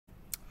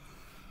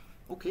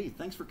Okay,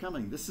 thanks for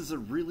coming. This is a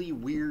really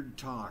weird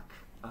talk.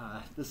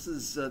 This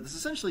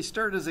essentially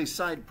started as a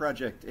side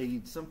project,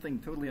 something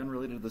totally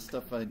unrelated to the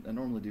stuff I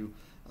normally do.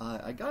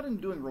 I got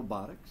into doing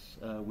robotics.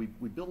 We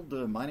built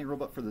a mining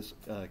robot for this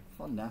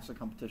fun NASA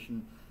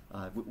competition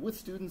with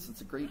students.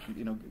 It's a great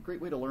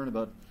way to learn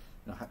about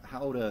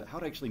how to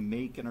actually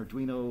make an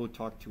Arduino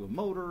talk to a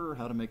motor,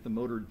 how to make the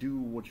motor do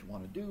what you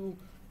want to do.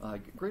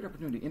 Great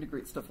opportunity to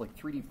integrate stuff like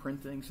 3D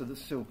printing.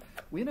 So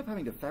we end up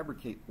having to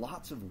fabricate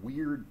lots of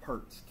weird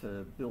parts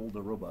to build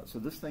a robot. So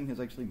this thing has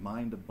actually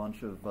mined a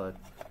bunch of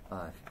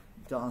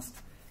dust.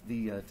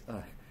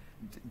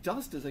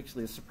 Dust is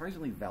actually a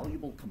surprisingly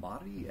valuable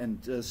commodity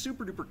and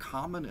super duper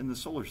common in the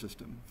solar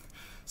system.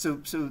 So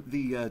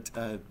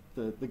the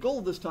goal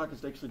of this talk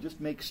is to actually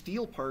just make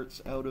steel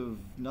parts out of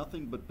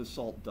nothing but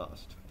basalt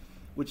dust,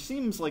 which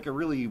seems like a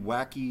really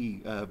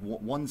wacky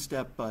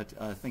one-step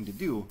thing to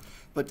do.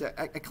 But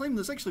I claim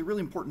this is actually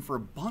really important for a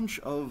bunch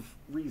of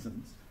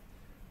reasons.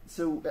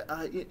 So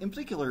in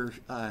particular,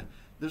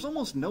 there's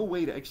almost no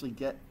way to actually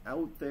get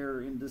out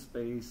there into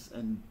space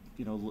and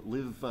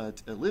live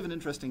an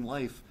interesting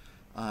life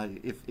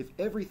if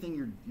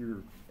everything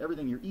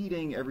you're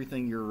eating,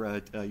 everything you're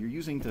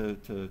using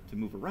to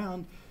move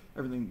around,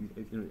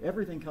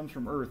 everything comes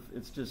from Earth.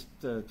 It's just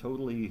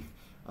totally.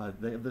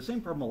 They have the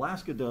same problem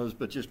Alaska does,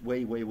 but just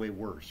way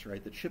worse,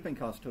 right? That shipping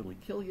costs totally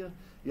kill you.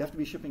 You have to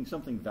be shipping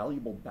something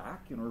valuable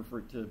back in order for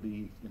it to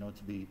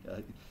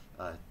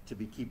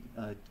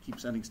keep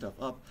sending stuff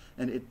up.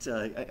 And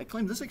I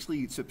claim this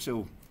actually.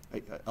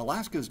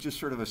 Alaska is just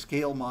sort of a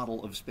scale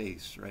model of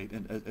space, right?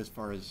 And as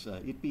far as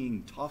it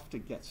being tough to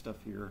get stuff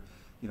here,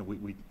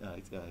 we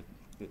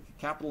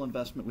capital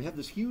investment. We have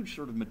this huge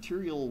sort of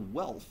material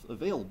wealth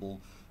available,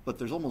 but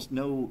there's almost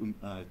no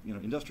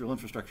industrial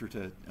infrastructure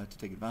to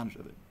take advantage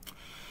of it.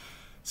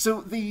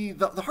 So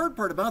the hard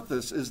part about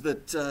this is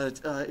that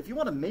if you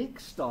want to make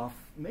stuff,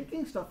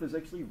 making stuff is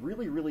actually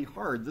really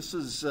hard. This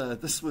was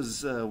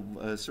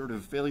a sort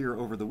of failure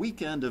over the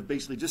weekend of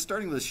basically just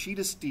starting with a sheet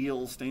of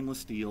steel, stainless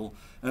steel,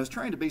 and I was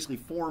trying to basically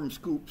form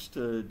scoops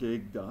to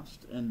dig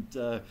dust.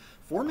 And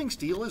forming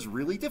steel is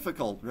really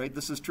difficult, right?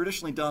 This is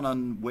traditionally done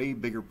on way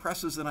bigger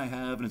presses than I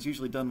have, and it's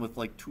usually done with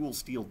like tool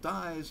steel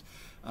dies,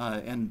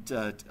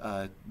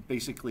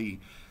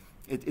 basically.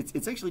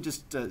 It's actually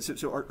just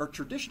so our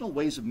traditional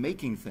ways of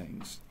making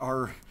things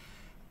are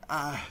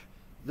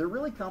they're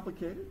really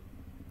complicated.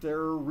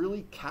 They're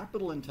really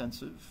capital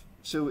intensive.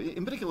 So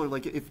in particular,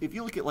 like if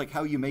you look at like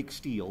how you make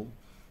steel,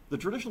 the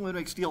traditional way to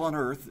make steel on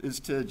Earth is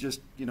to just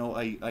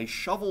I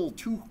shovel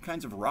two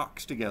kinds of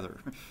rocks together,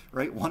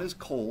 right? One is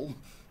coal,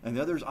 and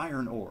the other is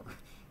iron ore.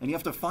 And you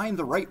have to find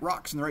the right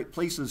rocks in the right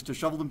places to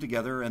shovel them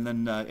together, and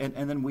then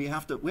then we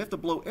have to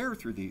blow air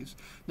through these.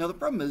 Now the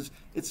problem is,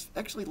 it's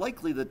actually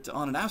likely that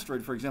on an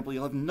asteroid, for example,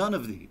 you'll have none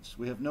of these.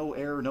 We have no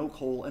air, no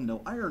coal, and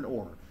no iron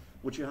ore.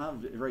 What you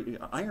have, right?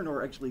 Iron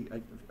ore actually,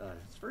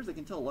 as far as I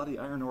can tell, a lot of the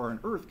iron ore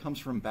on Earth comes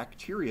from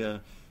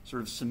bacteria,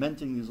 sort of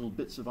cementing these little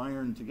bits of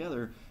iron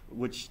together.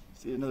 Which,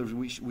 in other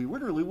words, we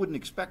literally wouldn't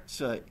expect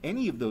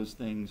any of those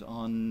things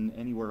on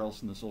anywhere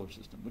else in the solar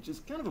system, which is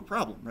kind of a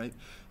problem, right?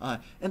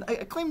 And I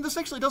claim this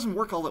actually doesn't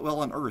work all that well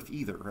on Earth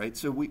either, right?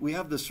 So we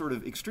have this sort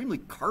of extremely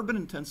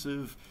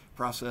carbon-intensive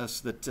process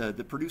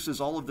that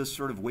produces all of this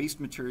sort of waste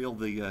material,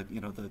 the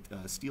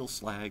steel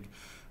slag.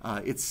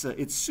 It's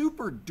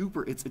super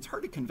duper. It's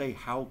hard to convey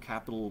how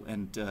capital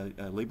and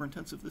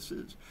labor-intensive this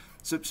is.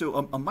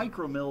 So a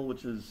micro mill,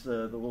 which is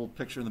the little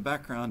picture in the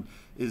background,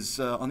 is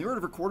on the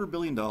order of $250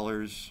 million.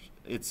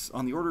 It's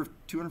on the order of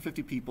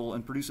 250 people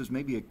and produces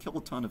maybe a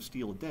kiloton of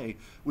steel a day,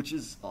 which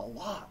is a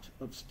lot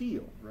of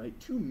steel, right?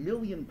 2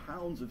 million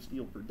pounds of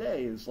steel per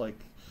day is like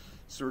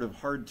sort of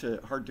hard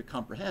to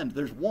comprehend.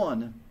 There's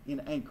one in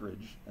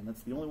Anchorage, and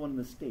that's the only one in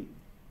the state.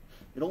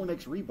 It only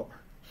makes rebar.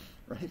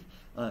 Right?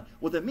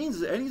 What that means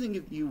is that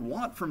anything you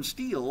want from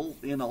steel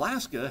in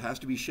Alaska has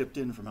to be shipped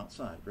in from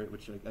outside, right?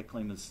 Which I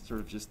claim is sort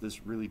of just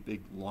this really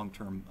big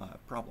long-term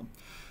problem.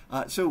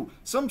 So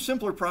some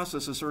simpler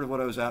process is sort of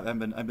what I've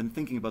been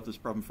thinking about this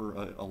problem for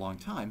a long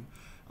time.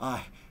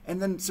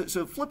 And then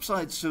so flip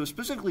side, so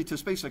specifically to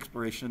space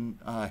exploration,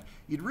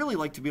 you'd really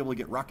like to be able to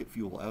get rocket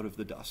fuel out of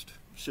the dust.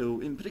 So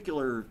in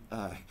particular,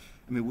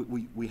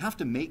 we have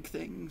to make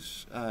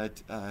things.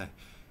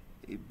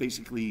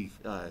 Basically,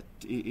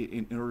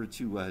 in order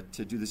to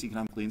do this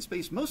economically in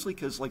space, mostly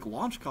because like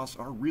launch costs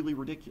are really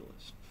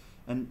ridiculous,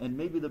 and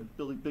maybe the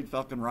Big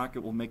Falcon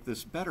rocket will make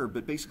this better.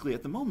 But basically,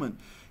 at the moment,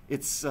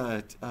 it's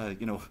a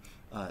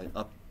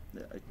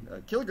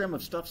kilogram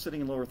of stuff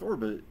sitting in low Earth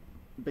orbit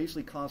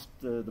basically cost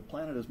the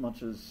planet as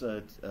much as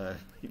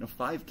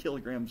 5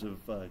 kilograms of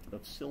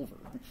silver.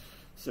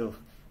 So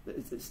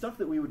it's stuff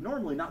that we would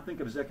normally not think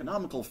of as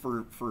economical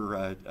for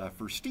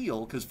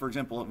steel, because, for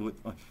example,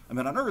 I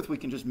mean, on Earth we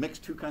can just mix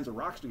two kinds of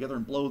rocks together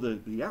and blow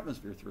the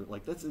atmosphere through it.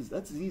 Like that's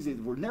as easy.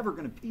 We're never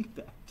going to beat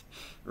that,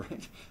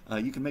 right?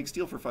 You can make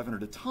steel for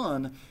 500 a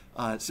ton.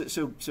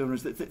 So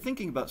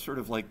thinking about sort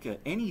of like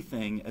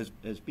anything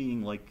as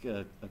being like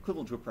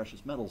equivalent to a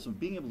precious metal, so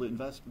being able to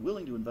invest,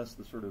 willing to invest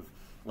the sort of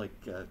like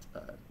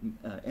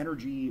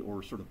energy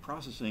or sort of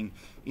processing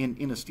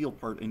in a steel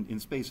part in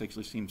space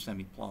actually seems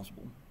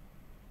semi-plausible.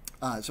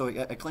 So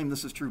I claim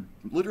this is true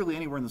literally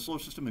anywhere in the solar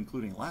system,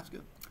 including Alaska.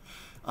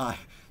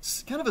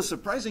 It's kind of a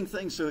surprising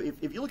thing. So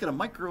if you look at a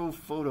micro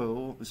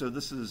photo, so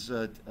this is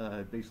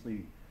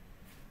basically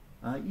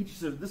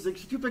this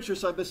is two pictures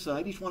side by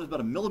side. Each one is about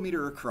 1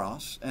 millimeter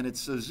across, and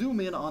it's a zoom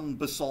in on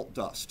basalt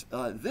dust.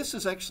 This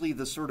is actually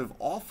the sort of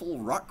awful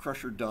rock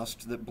crusher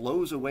dust that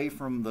blows away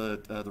from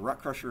the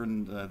rock crusher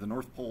and the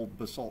North Pole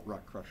basalt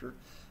rock crusher.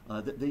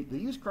 They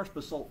use crushed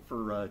basalt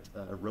for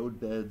road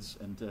beds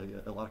and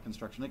a lot of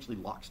construction. It actually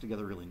locks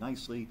together really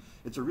nicely.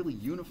 It's a really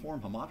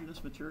uniform,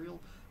 homogeneous material,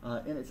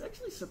 and it's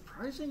actually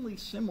surprisingly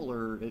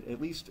similar, at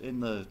least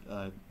in the,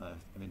 I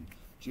mean,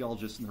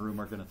 geologists in the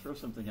room are going to throw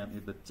something at me,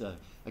 but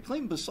I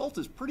claim basalt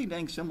is pretty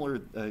dang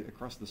similar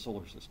across the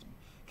solar system,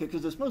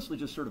 because it's mostly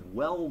just sort of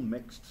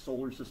well-mixed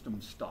solar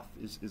system stuff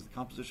is the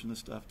composition of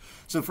stuff.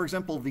 So, for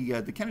example,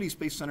 the Kennedy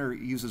Space Center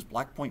uses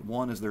Black Point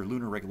 1 as their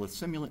lunar regolith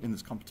simulant in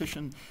this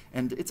competition,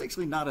 and it's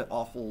actually not an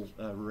awful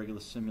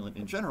regolith simulant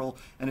in general.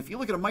 And if you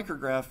look at a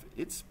micrograph,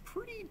 it's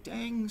pretty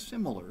dang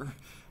similar.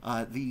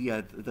 Let's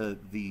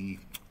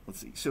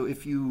see. So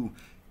if you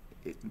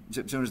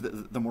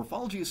the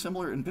morphology is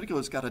similar. In particular,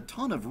 it's got a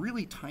ton of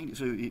really tiny,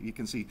 so you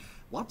can see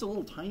lots of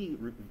little tiny,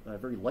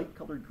 very light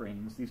colored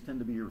grains. These tend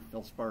to be your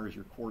feldspars,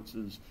 your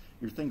quartzes,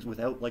 your things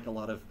without like a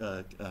lot of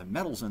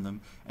metals in them.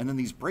 And then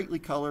these brightly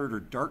colored or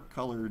dark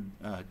colored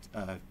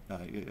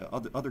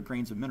other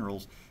grains of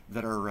minerals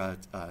that are,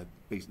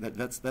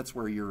 that's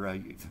where you're,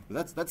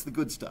 that's the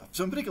good stuff.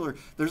 So in particular,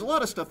 there's a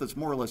lot of stuff that's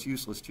more or less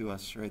useless to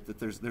us, right? That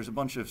there's a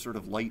bunch of sort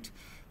of light,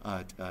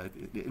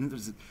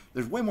 and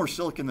there's way more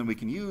silicon than we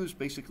can use,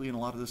 basically, in a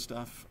lot of this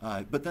stuff.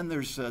 But then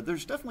there's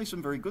definitely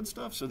some very good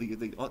stuff. So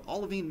the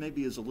olivine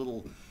maybe is a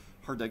little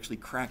hard to actually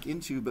crack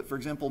into. But for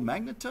example,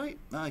 magnetite,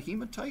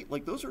 hematite,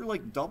 like those are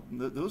like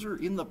those are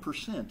in the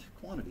percent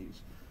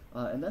quantities,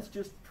 and that's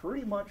just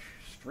pretty much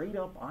straight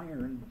up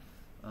iron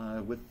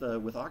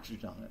with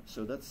oxygen on it.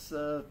 So that's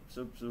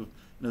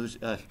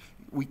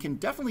we can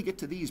definitely get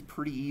to these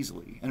pretty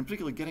easily, and in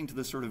particular, getting to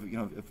this sort of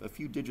a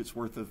few digits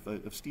worth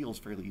of steel is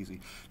fairly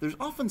easy. There's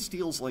often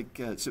steels like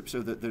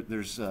so that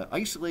there's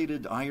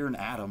isolated iron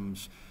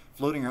atoms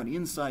floating around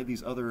inside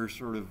these other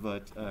sort of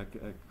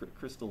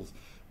crystals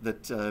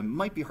that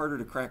might be harder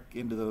to crack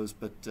into those,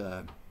 but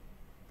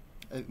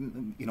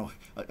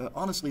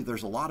honestly,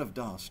 there's a lot of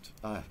dust.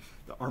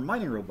 Our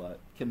mining robot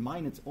can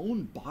mine its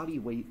own body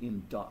weight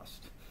in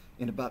dust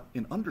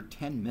in under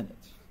 10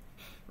 minutes,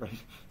 right?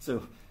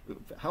 So,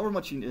 however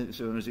much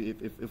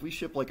if we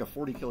ship like a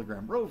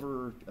 40-kilogram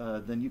rover,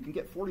 then you can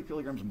get 40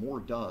 kilograms more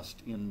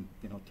dust in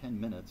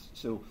 10 minutes.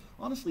 So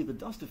honestly, the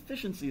dust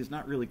efficiency is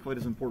not really quite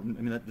as important.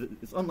 I mean,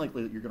 it's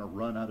unlikely that you're going to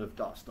run out of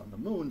dust on the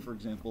moon, for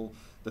example.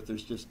 But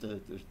there's just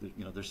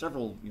there's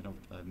several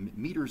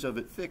meters of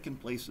it thick in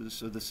places.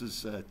 So this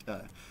is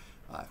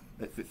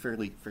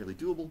fairly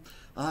doable.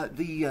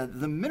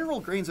 The mineral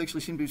grains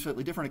actually seem to be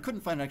slightly different. I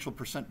couldn't find an actual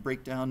percent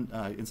breakdown.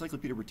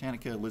 Encyclopedia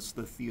Britannica lists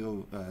the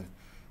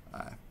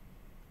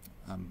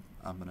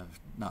I'm going to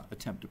not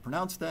attempt to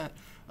pronounce that.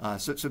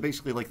 So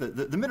basically, like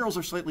the minerals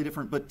are slightly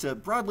different,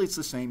 but broadly it's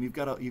the same. You've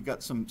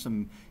got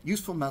some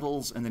useful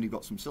metals, and then you've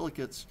got some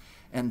silicates,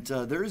 and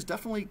there is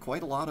definitely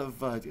quite a lot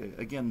of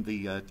again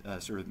the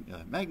sort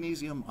of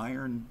magnesium,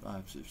 iron,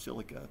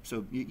 silica.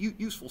 So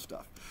useful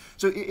stuff.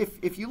 So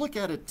if you look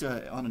at it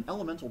on an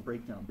elemental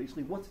breakdown,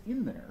 basically what's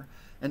in there,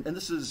 and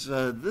this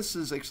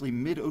is actually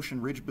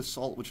mid-ocean ridge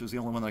basalt, which is the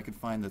only one that I could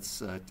find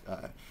that's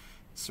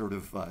sort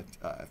of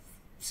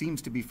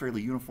seems to be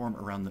fairly uniform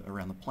around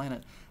the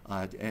planet,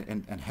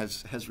 and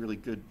has really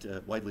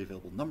good widely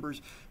available numbers.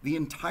 The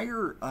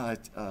entire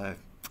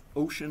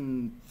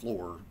ocean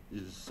floor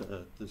is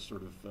this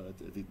sort of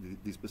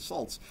these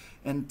basalts,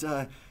 and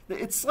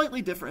it's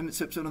slightly different.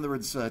 So in other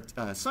words,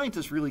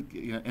 scientists really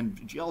and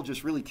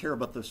geologists really care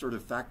about the sort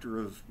of factor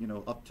of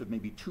up to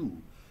maybe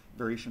 2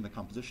 variation in the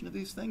composition of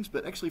these things.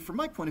 But actually, from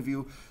my point of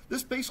view,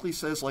 this basically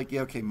says like,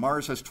 yeah, okay,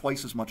 Mars has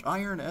twice as much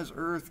iron as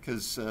Earth,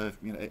 because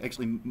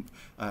actually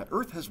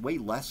Earth has way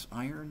less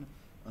iron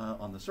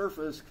on the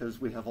surface,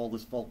 because we have all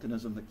this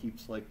volcanism that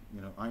keeps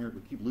iron,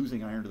 we keep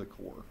losing iron to the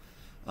core.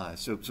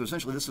 So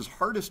essentially, this is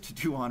hardest to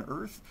do on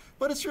Earth,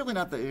 but it's really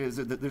not.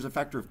 There's a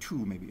factor of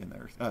 2 maybe in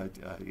there.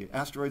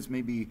 Asteroids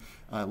may be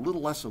a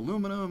little less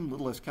aluminum, a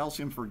little less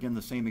calcium for, again,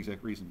 the same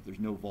exact reason. There's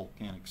no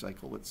volcanic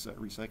cycle. It's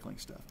recycling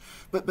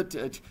stuff.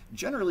 But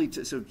generally,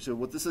 so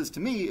what this is to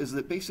me is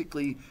that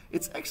basically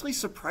it's actually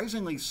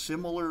surprisingly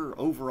similar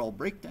overall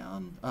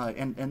breakdown.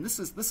 And this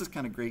is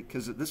kind of great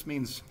because this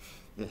means,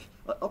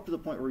 up to the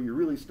point where you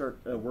really start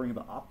worrying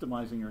about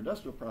optimizing your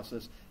industrial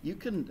process, you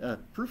can,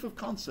 proof of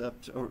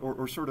concept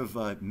or sort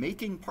of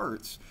making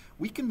parts,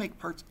 we can make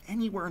parts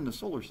anywhere in the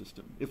solar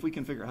system if we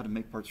can figure out how to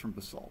make parts from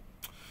basalt.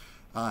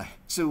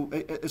 So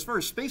as far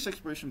as space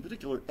exploration in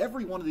particular,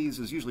 every one of these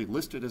is usually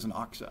listed as an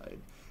oxide.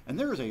 And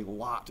there is a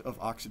lot of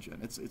oxygen.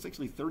 It's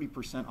actually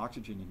 30%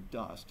 oxygen in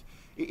dust,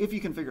 if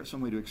you can figure out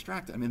some way to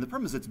extract it. I mean, the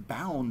problem is it's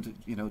bound,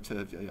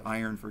 to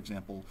iron, for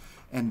example,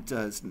 and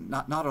it's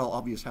not at all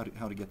obvious how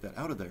to get that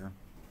out of there.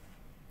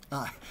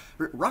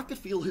 Rocket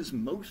fuel is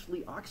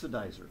mostly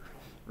oxidizer,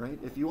 right?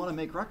 If you want to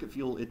make rocket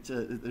fuel,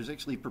 there's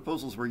actually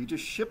proposals where you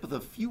just ship the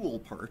fuel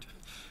part,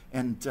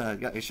 and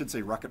I should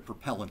say rocket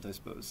propellant, I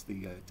suppose.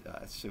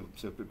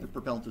 So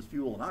propellant is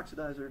fuel and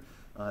oxidizer.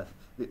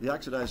 The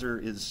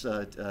oxidizer is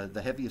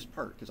the heaviest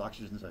part because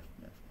oxygen is a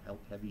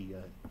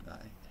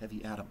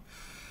heavy atom.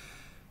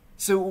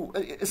 So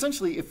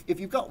essentially, if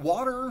you've got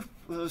water,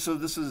 so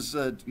this is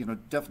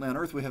definitely on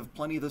Earth we have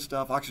plenty of this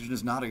stuff. Oxygen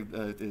is not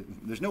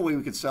there's no way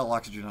we could sell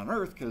oxygen on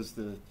Earth because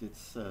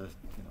it's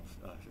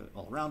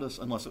all around us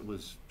unless it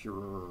was pure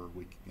or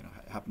we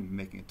happen to be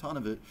making a ton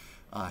of it.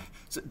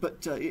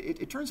 But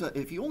it turns out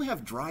if you only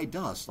have dry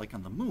dust like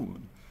on the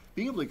moon,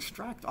 being able to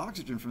extract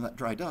oxygen from that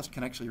dry dust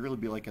can actually really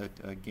be like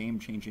a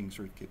game-changing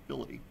sort of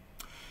capability.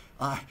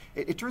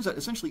 It turns out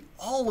essentially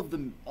all of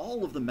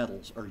the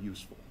metals are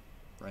useful.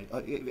 Right.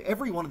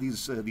 Every one of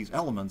these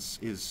elements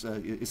is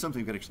something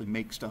you could actually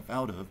make stuff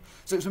out of.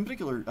 So in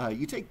particular,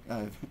 you take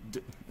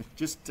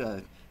just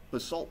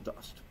basalt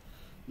dust,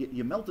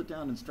 you melt it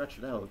down and stretch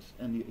it out,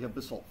 and you have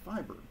basalt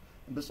fiber.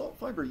 And basalt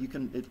fiber, you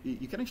can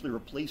actually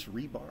replace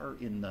rebar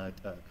in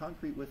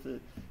concrete with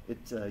it.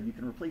 You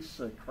can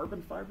replace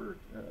carbon fiber.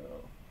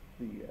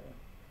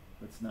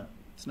 It's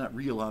not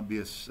real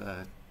obvious.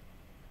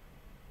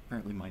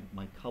 Apparently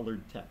my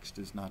colored text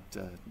is not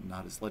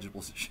as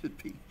legible as it should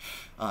be.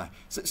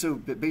 So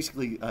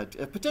basically,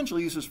 potential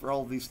uses for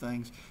all of these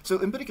things. So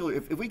in particular,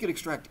 if we could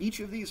extract each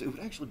of these, it would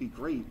actually be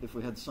great if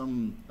we had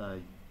some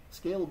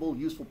scalable,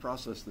 useful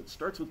process that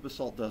starts with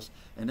basalt dust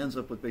and ends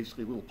up with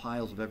basically little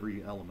piles of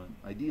every element,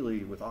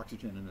 ideally with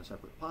oxygen in a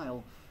separate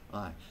pile.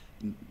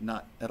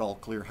 Not at all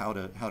clear how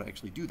to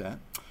actually do that.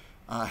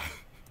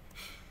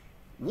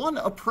 One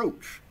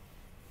approach.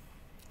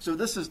 So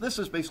this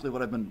is basically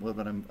what I've been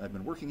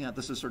working at.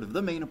 This is sort of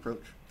the main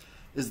approach,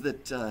 is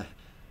that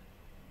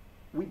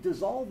we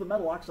dissolve the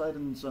metal oxide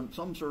in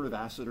some sort of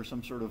acid or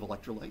some sort of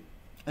electrolyte,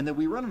 and then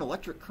we run an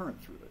electric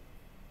current through it.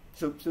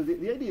 So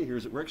the idea here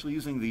is that we're actually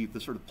using the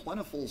sort of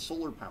plentiful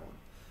solar power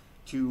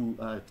to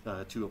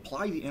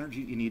apply the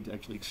energy you need to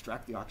actually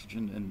extract the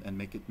oxygen and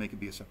make it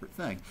be a separate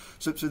thing.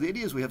 So the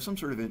idea is we have some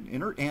sort of an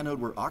inert anode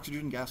where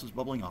oxygen gas is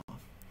bubbling off. And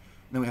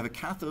then we have a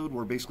cathode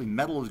where basically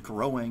metal is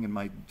growing, and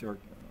my dark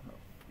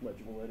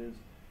legible that is.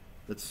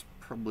 That's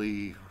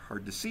probably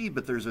hard to see,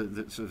 but there's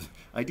so the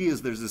idea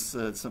is there's this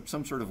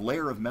some sort of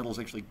layer of metals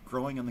actually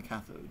growing on the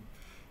cathode,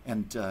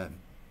 and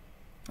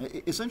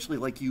essentially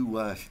like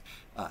you.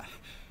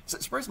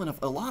 Surprisingly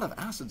enough, a lot of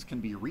acids can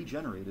be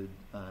regenerated,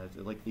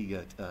 like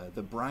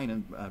the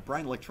brine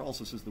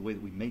electrolysis is the way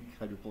that we make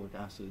hydrochloric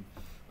acid,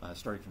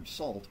 starting from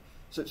salt.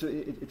 So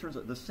it turns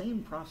out the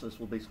same process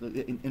will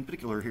basically, in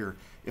particular here,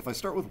 if I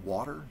start with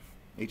water,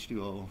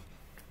 H2O,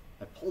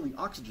 I pull the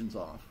oxygens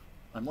off,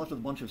 I'm left with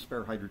a bunch of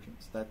spare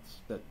hydrogens.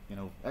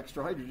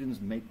 Extra hydrogens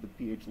make the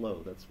pH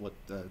low.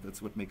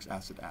 That's what makes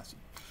acid acid.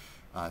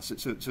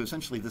 So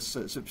essentially,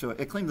 so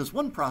I claim this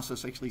one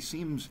process actually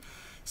seems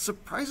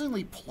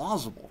surprisingly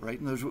plausible, right?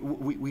 And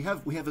we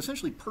have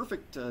essentially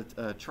perfect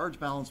charge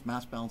balance,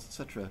 mass balance,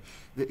 etc.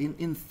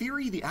 In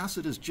theory, the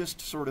acid is just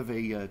sort of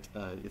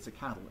it's a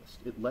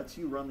catalyst. It lets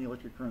you run the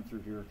electric current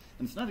through here,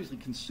 and it's not actually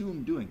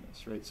consumed doing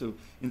this, right? So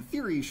in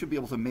theory, you should be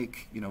able to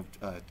make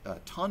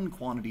ton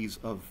quantities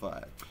of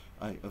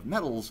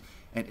metals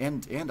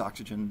and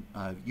oxygen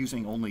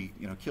using only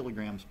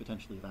kilograms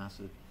potentially of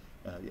acid.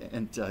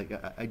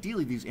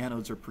 Ideally, these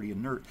anodes are pretty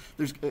inert.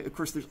 Of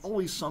course, there's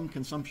always some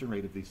consumption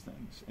rate of these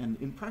things. And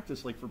in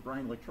practice, like for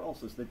brine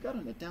electrolysis, they've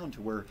gotten it down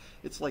to where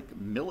it's like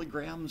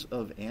milligrams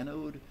of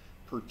anode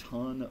per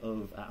ton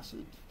of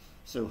acid.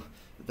 So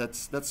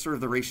that's sort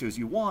of the ratios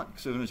you want.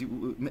 So as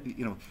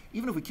even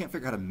if we can't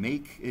figure out how to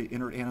make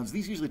inert anodes,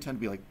 these usually tend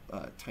to be like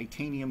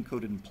titanium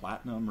coated in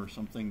platinum or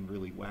something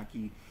really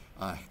wacky.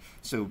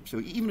 So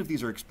even if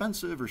these are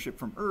expensive or shipped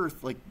from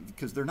Earth, like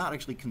because they're not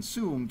actually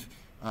consumed,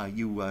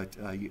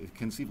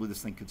 conceivably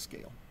this thing could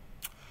scale.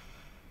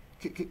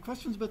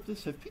 Questions about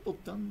this? Have people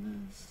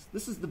done this?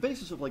 This is the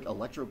basis of like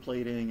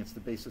electroplating. It's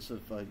the basis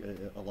of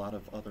a lot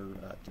of other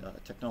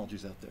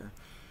technologies out there.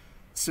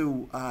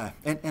 So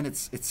and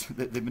it's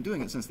they've been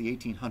doing it since the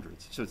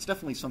 1800s. So it's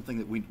definitely something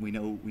that we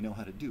know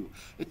how to do.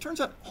 It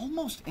turns out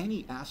almost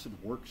any acid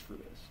works for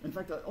this. In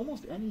fact,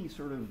 almost any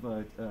sort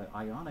of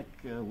ionic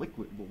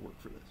liquid will work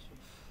for this.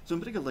 So in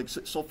particular, like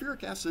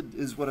sulfuric acid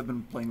is what I've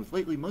been playing with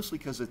lately, mostly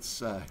because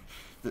it's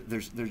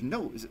there's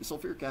no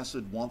sulfuric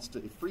acid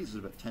it freezes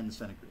about 10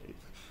 centigrade.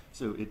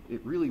 So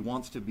it really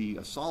wants to be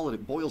a solid.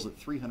 It boils at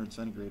 300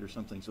 centigrade or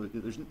something. So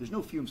there's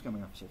no fumes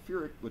coming off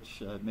sulfuric,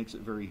 which makes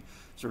it very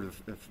sort of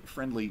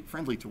friendly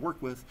to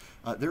work with.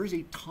 There is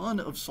a ton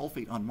of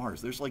sulfate on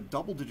Mars. There's like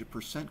double-digit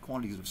 %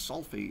 quantities of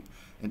sulfate,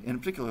 and in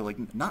particular, like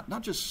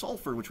not just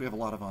sulfur, which we have a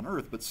lot of on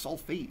Earth, but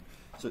sulfate.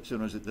 So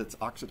that's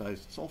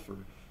oxidized sulfur.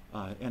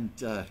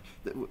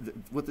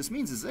 What this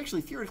means is it's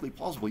actually theoretically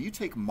plausible. You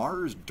take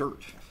Mars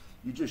dirt.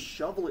 You just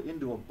shovel it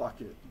into a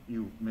bucket.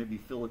 You maybe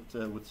fill it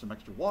with some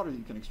extra water that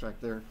you can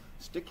extract there,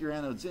 stick your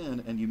anodes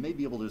in, and you may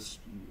be able to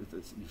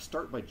you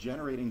start by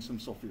generating some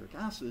sulfuric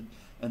acid,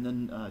 and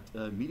then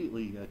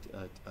immediately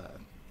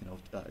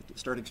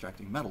start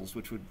extracting metals,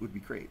 which would be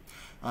great.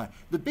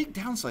 The big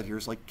downside here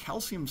is like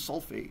calcium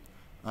sulfate.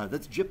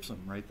 That's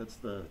gypsum, right? That's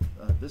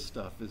this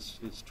stuff is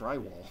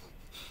drywall.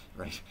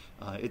 Right,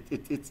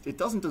 it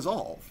doesn't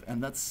dissolve,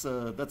 and that's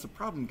a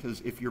problem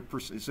because if you're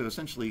so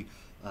essentially,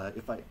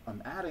 if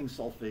I'm adding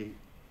sulfate,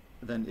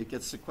 then it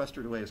gets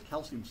sequestered away as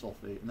calcium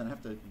sulfate, and then I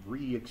have to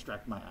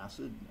re-extract my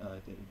acid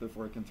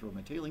before I can throw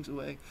my tailings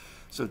away.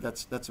 So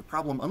that's a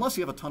problem unless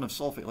you have a ton of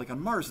sulfate. Like on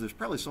Mars, there's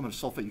probably so much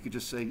sulfate you could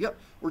just say, yep,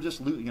 our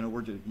tailings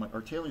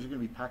are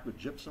going to be packed with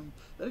gypsum.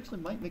 That actually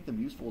might make them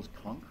useful as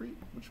concrete,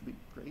 which would be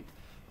great.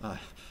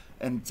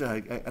 And I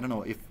don't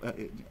know if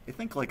I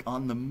think like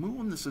on the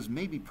moon this is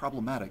maybe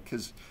problematic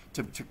because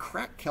to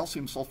crack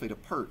calcium sulfate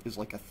apart is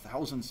like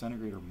 1,000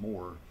 centigrade or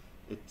more.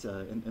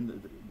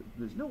 And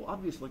there's no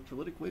obvious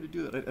electrolytic way to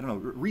do it. I don't know.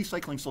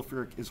 Recycling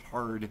sulfuric is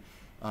hard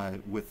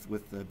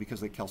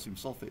because of the calcium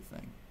sulfate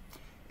thing.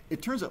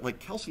 It turns out like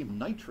calcium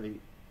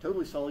nitrate,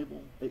 totally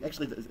soluble.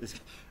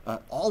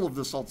 All of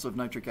the salts of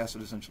nitric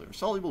acid essentially are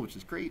soluble, which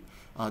is great.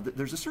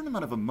 There's a certain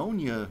amount of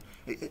ammonia.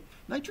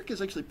 Nitric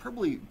is actually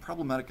probably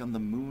problematic on the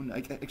moon.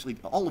 Actually,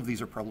 all of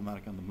these are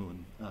problematic on the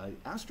moon.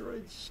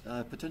 Asteroids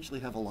potentially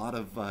have a lot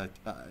of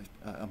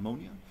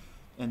ammonia,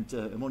 and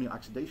ammonia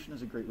oxidation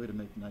is a great way to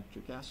make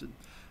nitric acid.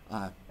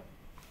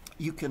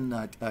 You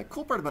can,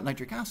 cool part about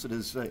nitric acid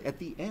is at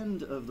the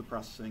end of the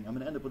processing, I'm going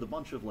to end up with a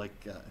bunch of like,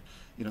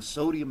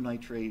 sodium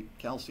nitrate,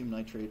 calcium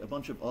nitrate, a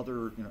bunch of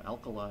other,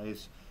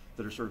 alkalis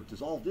that are sort of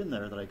dissolved in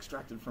there that I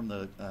extracted from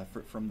the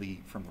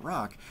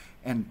rock,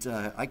 and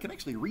I can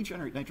actually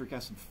regenerate nitric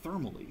acid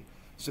thermally.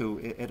 So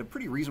at a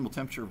pretty reasonable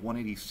temperature of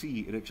 180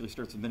 C, it actually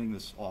starts emitting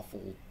this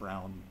awful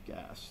brown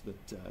gas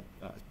that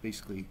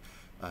basically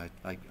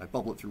I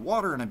bubble it through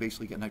water, and I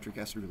basically get nitric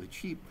acid really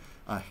cheap.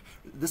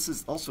 This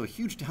is also a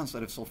huge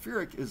downside of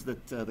sulfuric, is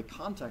that the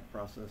contact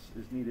process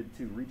is needed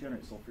to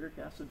regenerate sulfuric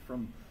acid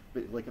from,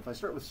 like if I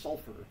start with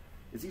sulfur,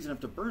 it's easy enough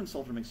to burn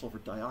sulfur to make sulfur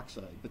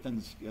dioxide, but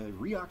then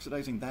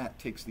reoxidizing that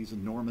takes these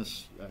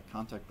enormous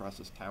contact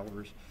process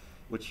towers,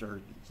 which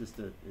are just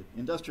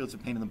industrial. It's a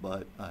pain in the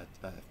butt.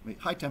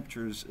 High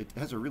temperatures, it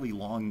has a really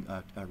long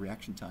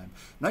reaction time.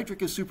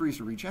 Nitric is super easy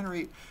to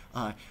regenerate.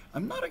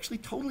 I'm not actually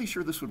totally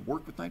sure this would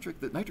work with nitric.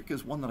 That nitric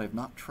is one that I've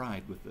not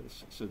tried with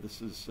this. So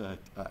this is,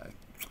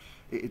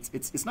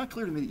 it's not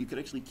clear to me that you could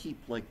actually keep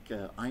like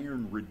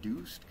iron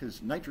reduced,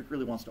 because nitric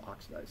really wants to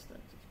oxidize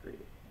things. It's great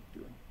at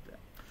doing that.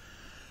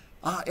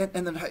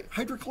 And then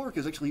hydrochloric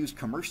is actually used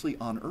commercially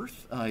on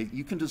Earth.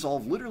 You can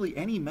dissolve literally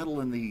any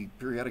metal in the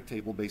periodic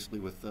table basically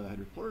with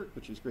hydrochloric,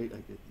 which is great,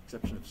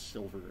 exception of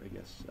silver, I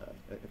guess.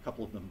 A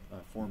couple of them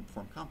form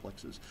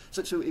complexes.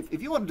 So if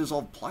you want to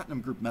dissolve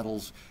platinum group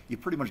metals, you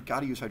pretty much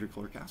got to use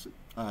hydrochloric acid.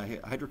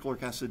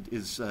 Hydrochloric acid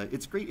is,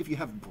 it's great if you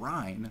have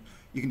brine.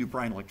 You can do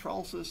brine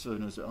electrolysis, so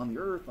on the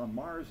Earth, on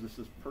Mars, this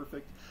is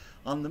perfect.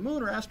 On the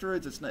moon or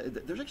asteroids, it's not,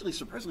 there's actually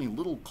surprisingly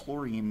little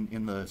chlorine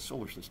in the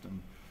solar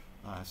system.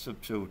 So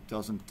it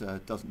doesn't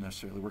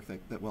necessarily work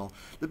that well.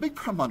 The big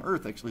problem on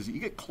Earth actually is that you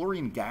get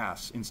chlorine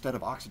gas instead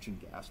of oxygen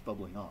gas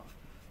bubbling off.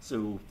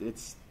 So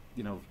it's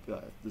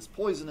this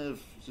poisonous,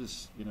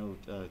 just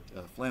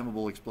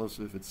flammable,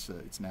 explosive.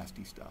 It's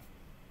nasty stuff.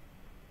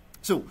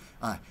 So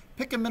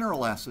pick a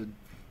mineral acid.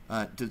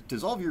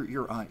 Dissolve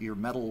your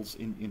metals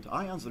into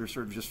ions that are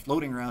sort of just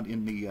floating around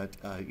in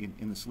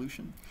the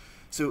solution.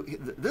 So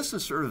this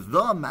is sort of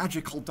the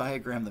magical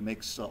diagram that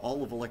makes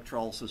all of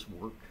electrolysis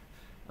work.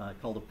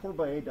 Called a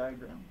Pourbaix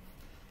diagram.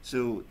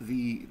 So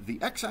the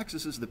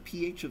x-axis is the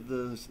pH of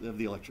the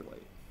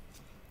electrolyte.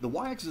 The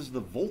y-axis is the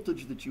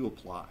voltage that you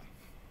apply.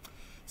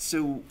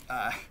 So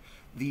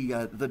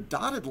the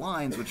dotted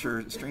lines, which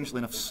are strangely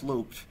enough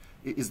sloped,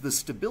 is the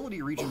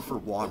stability region for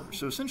water.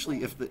 So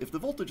essentially, if the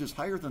voltage is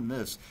higher than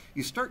this,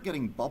 you start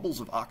getting bubbles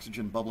of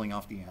oxygen bubbling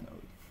off the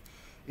anode.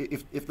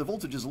 If the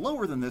voltage is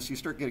lower than this, you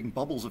start getting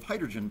bubbles of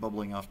hydrogen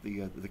bubbling off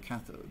the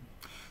cathode.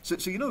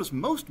 So you notice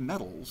most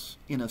metals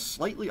in a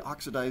slightly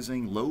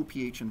oxidizing, low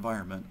pH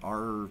environment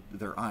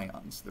they're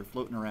ions. They're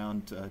floating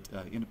around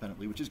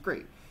independently, which is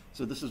great.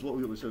 So this is what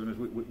we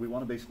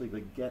want to basically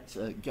get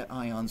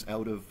ions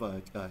out of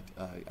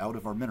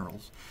our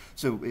minerals.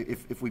 So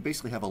if we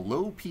basically have a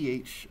low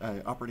pH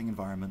operating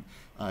environment,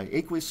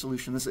 aqueous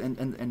solution. This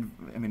and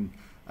I mean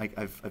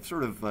I've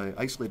sort of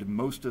isolated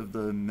most of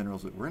the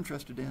minerals that we're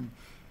interested in.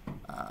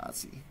 Let's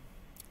see,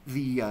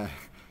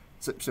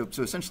 so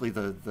essentially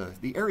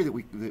the area that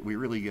we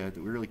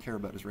really care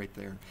about is right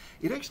there.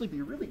 It'd actually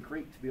be really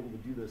great to be able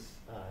to do this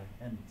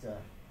and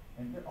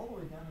get all the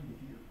way down into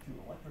here to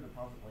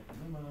electrodeposit like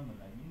aluminum and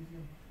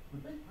magnesium.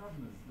 The big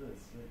problem is this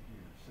right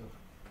here. So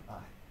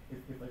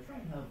if I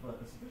try and have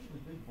a sufficiently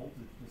big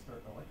voltage to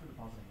start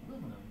electrodepositing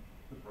aluminum,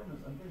 the problem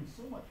is I'm getting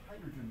so much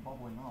hydrogen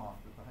bubbling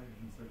off that the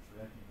hydrogen starts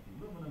reacting with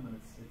the aluminum, and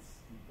it's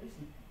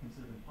basically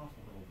considered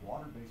impossible to have a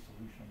water-based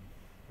solution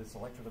that's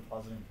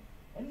electrodepositing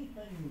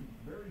anything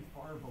very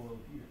far below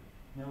here.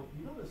 Now,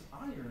 you notice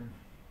iron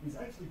is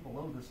actually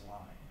below this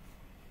line.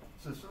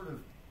 So sort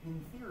of, in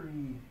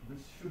theory,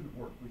 this shouldn't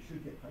work. We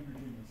should get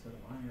hydrogen instead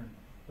of iron.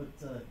 But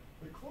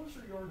the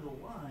closer you are to the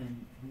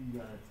line,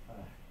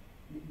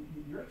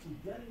 you're actually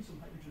getting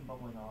some hydrogen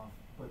bubbling off,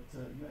 but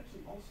you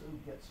actually also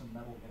get some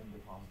metal getting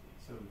deposited.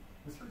 So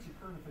this hurts your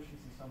current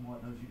efficiency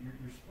somewhat.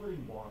 You're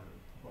splitting water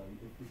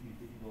if you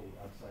go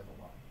outside the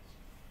lines.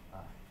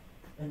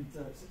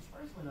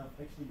 Surprisingly enough,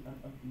 actually,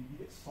 you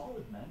get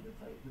solid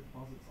magnetite that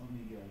deposits on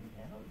the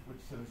anode, which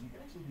shows you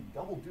can actually do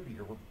double duty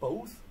here, where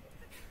both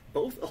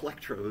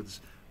electrodes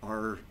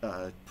are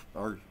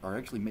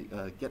actually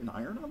getting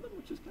iron on them,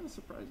 which is kind of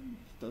surprising.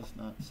 It does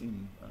not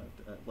seem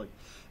like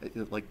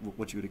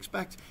what you would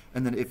expect.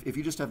 And then if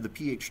you just have the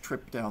pH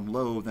trip down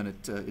low, then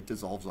it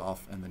dissolves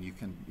off, and then you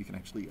can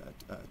actually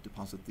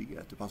deposit the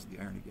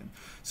iron again.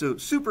 So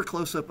super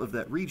close up of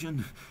that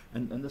region,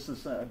 and this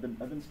is I've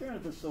been staring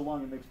at this so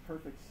long, it makes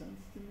perfect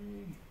sense to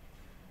me.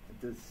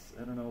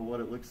 I don't know what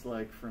it looks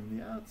like from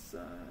the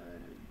outside.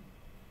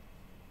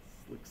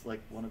 It looks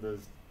like one of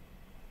those.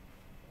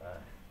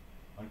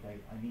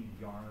 I need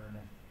yarn.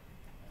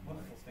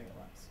 Wonderful finger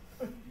wax.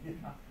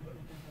 Yeah.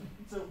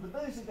 So the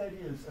basic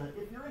idea is,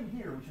 if you're in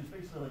here, which is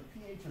basically like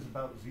pH is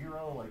about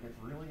 0, like it's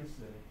really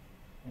acidic,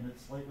 and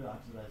it's slightly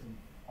oxidizing,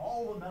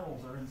 all the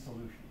metals are in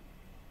solution.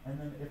 And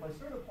then if I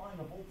start applying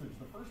a voltage,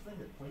 the first thing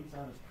that plates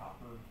out is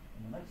copper,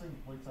 and the next thing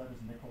that plates out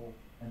is nickel,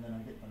 and then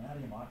I get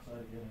vanadium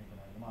oxide again, and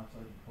vanadium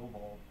oxide and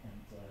cobalt, and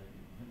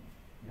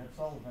you have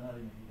solid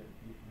vanadium if you get a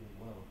pH really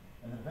low,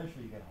 and then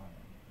eventually you get iron.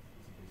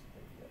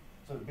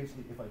 So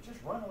basically, if I just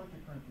run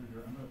electric current through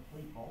here, I'm going to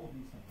plate all of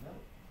these things out,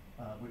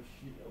 which,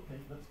 okay,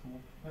 that's cool.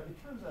 Now, it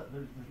turns out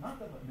there's not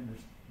that much, I mean,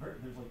 there's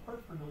like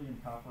parts per million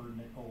copper,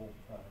 nickel,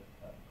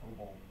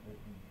 cobalt,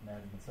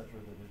 vanadium, etc.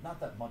 There's not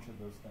that much of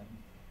those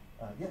things.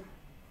 Yeah?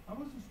 I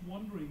was just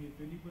wondering if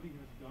anybody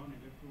has done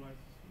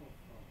electrolysis of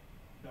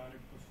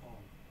direct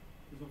basalt,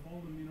 because of all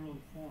the mineral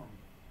formed.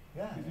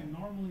 Yeah. Because in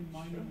normally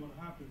mining, what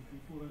happens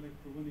before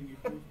electrowinning,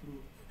 it goes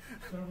through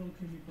several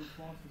chemical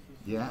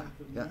processes. Yeah.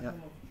 So the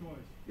metal of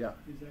choice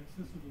is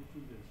accessible to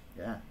this.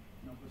 Yeah.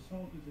 Now,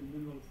 basalt is in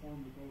mineral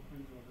form with all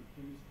kinds of other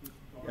chemistries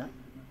guarding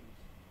the metals.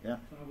 Yeah.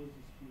 So I was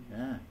just curious.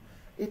 Yeah.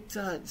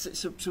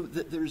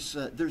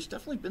 There's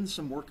definitely been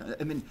some work on it.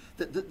 I mean,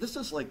 this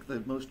is like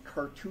the most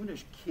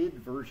cartoonish kid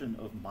version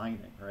of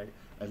mining, right?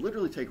 I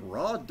literally take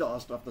raw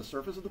dust off the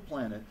surface of the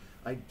planet,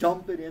 I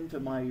dump it into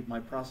my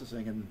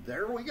processing, and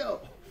there we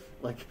go.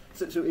 Like,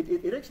 so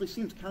it actually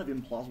seems kind of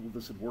implausible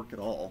this would work at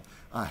all.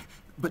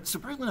 But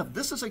surprisingly enough,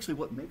 this is actually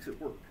what makes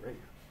it work, right?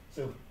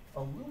 So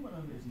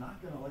aluminum is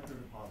not going to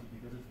electrodeposit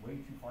because it's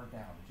way too far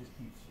down. It just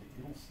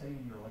it'll stay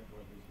in your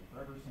electrolyte basically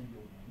forever. Same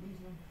deal with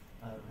magnesium,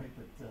 right?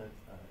 But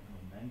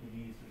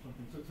manganese or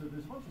something. So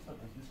there's a bunch of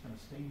stuff that's just going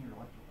to stay in your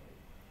electrolyte.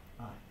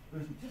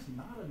 There's just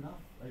not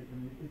enough. I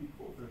mean, it'd be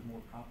cool if there's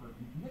more copper.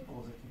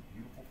 Nickel is actually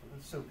beautiful for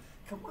this. So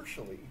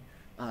commercially,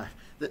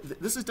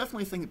 this is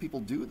definitely a thing that people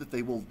do, that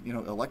they will,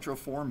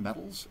 electroform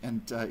metals,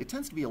 and it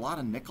tends to be a lot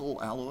of nickel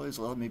alloys,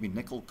 a lot of maybe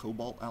nickel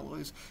cobalt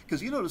alloys,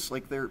 because you notice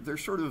like they're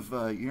sort of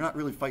you're not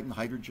really fighting the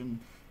hydrogen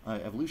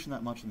evolution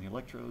that much in the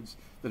electrodes,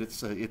 that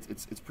it's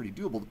pretty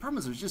doable. The problem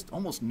is there's just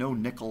almost no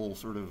nickel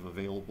sort of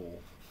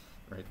available,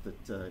 right?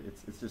 That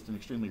it's just an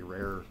extremely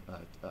rare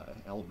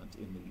element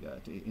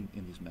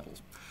in these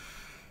metals.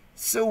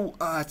 So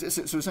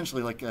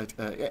essentially, like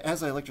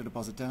as I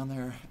electrodeposit down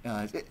there,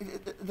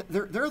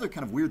 there are other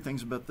kind of weird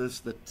things about this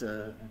that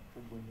I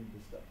probably need to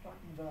stop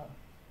talking about.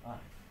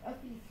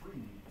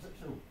 Fe3. So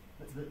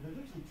there's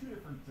actually two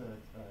different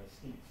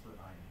states for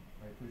iron,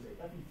 right? There's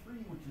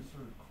Fe3, which is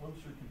sort of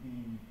closer to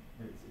being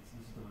this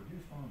is the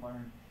reduced form of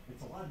iron.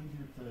 It's a lot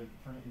easier to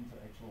turn it into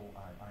actual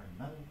iron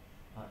metal.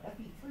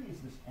 Fe3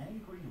 is this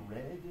angry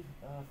red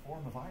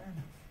form of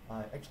iron.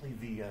 Actually,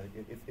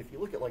 if you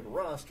look at like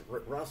rust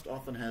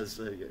often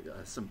has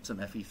some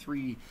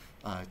Fe3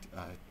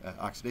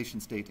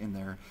 oxidation state in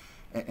there,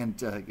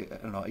 and I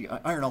don't know.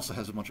 Iron also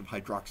has a bunch of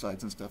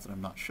hydroxides and stuff that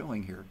I'm not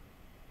showing here.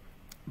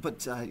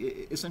 But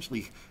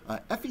essentially,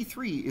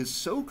 Fe3 is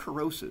so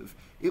corrosive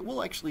it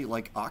will actually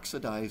like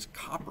oxidize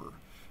copper,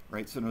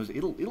 right? So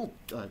it'll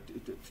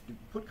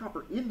put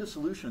copper into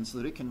solution so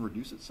that it can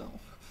reduce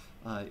itself.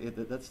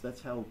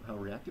 That's how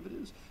reactive it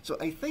is. So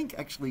I think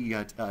actually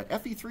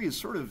Fe3 is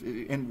sort of,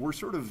 and we're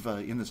sort of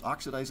in this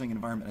oxidizing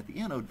environment at the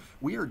anode,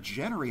 we are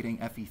generating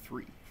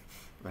Fe3,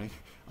 right?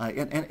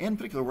 And in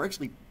particular, we're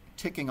actually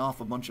ticking off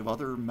a bunch of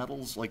other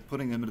metals, like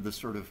putting them into this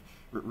sort of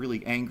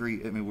really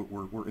angry, I mean,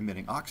 we're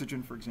emitting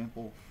oxygen, for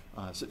example.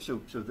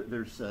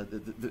 There's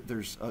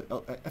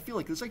I feel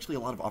like there's actually a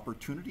lot of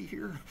opportunity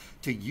here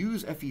to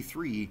use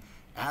Fe3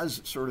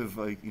 as sort of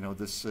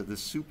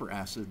this super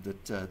acid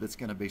that's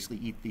going to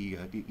basically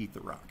eat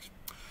the rocks.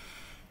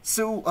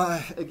 So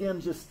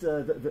again, just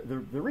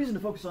the reason to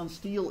focus on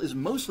steel is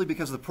mostly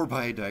because of the poor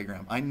Bayer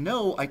diagram. I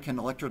know I can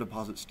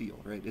electrodeposit steel,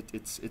 right?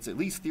 It's at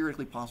least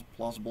theoretically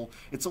plausible.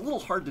 It's a little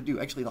hard to do.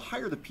 Actually, the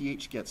higher the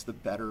pH gets, the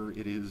better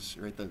it is,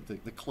 right?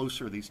 The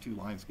closer these two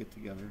lines get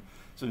together.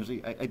 So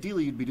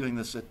ideally, you'd be doing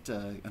this at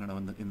I don't know,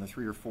 in the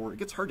 3 or 4. It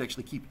gets hard to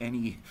actually keep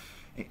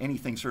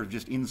anything sort of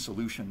just in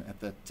solution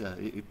at that.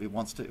 It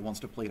wants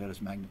to play it out as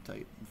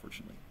magnetite,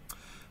 unfortunately.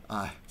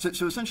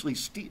 So essentially,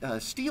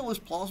 steel is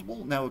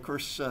plausible. Now, of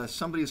course,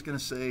 somebody is going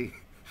to say,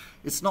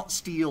 it's not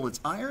steel, it's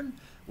iron.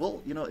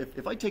 Well,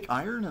 if I take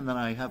iron and then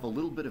I have a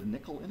little bit of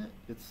nickel in it,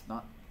 it's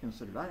not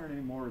considered iron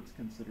anymore, it's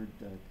considered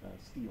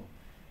steel.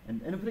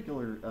 And in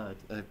particular,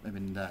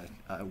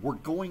 we're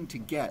going to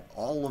get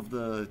all of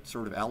the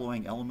sort of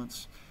alloying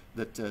elements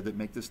that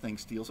make this thing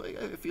steel. So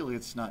I feel like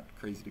it's not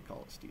crazy to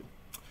call it steel.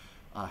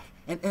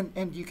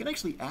 And you can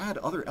actually add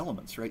other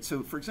elements, right?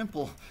 So, for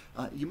example,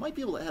 you might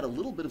be able to add a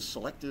little bit of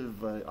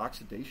selective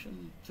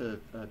oxidation to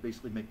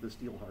basically make the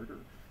steel harder.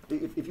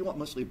 If you want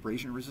mostly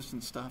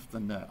abrasion-resistant stuff,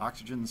 then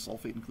oxygen,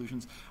 sulfate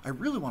inclusions. I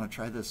really want to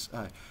try this.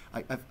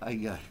 I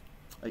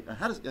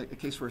had a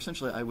case where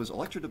essentially I was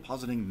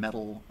electrodepositing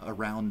metal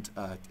around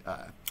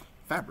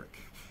fabric,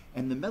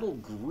 and the metal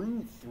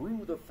grew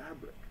through the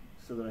fabric,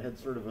 so that I had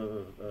sort of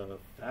a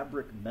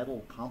fabric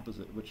metal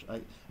composite, which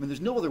I mean,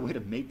 there's no other way to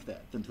make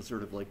that than to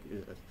sort of like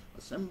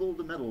assemble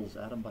the metals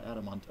atom by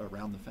atom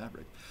around the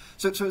fabric.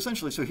 So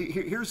essentially,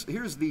 here's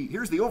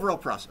the overall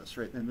process,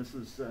 right? And this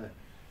is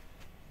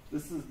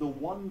the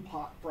one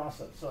pot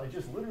process. So I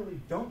just literally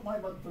dump my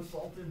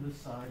basalt in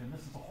this side, and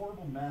this is a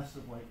horrible mess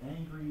of like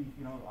angry,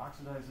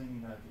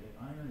 oxidizing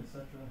iron,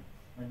 etc.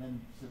 And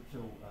then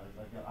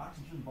I've got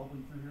oxygen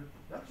bubbling through here.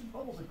 The oxygen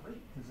bubbles are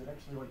great because it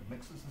actually like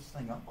mixes this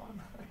thing up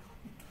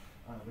automatically,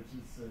 which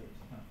is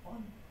kind of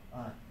fun.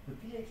 The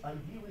pH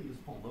ideally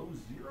is below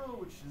 0,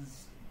 which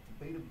is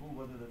debatable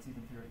whether that's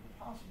even theoretically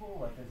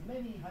possible. Like as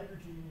many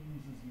hydrogens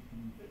as you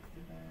can fit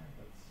in there.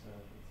 That's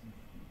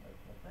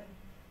a thing.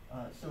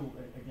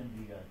 Again,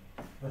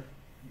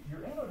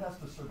 your anode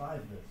has to survive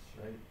this,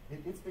 right?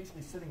 It's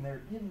basically sitting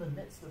there in the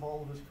midst of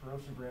all of this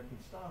corrosive reactive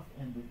stuff,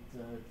 and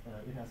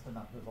it has to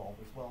not dissolve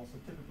as well. So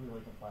typically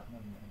like a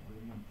platinum and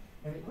iridium.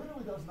 And it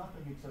literally does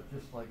nothing except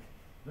just like,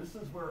 this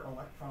is where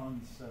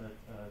electrons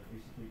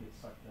basically get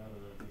sucked out of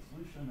the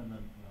solution, and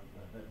then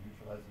that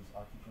neutralizes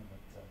oxygen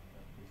that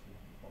basically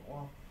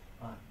bubble off.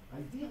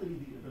 Ideally,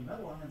 the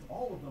metal ions,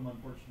 all of them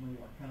unfortunately,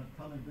 are kind of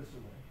coming this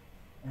way.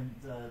 And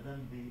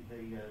then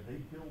they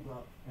build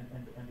up, and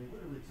they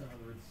literally, so in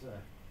other words,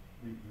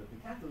 the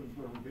cathode is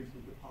where we're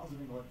basically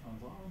depositing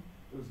electrons on.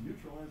 Those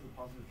neutralize the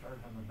positive charge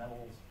on the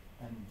metals,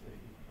 and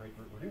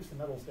reduce the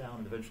metals down,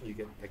 and eventually you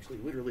get actually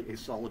literally a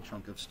solid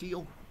chunk of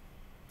steel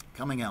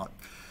coming out.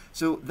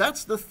 So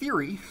that's the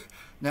theory.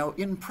 Now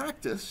in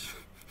practice,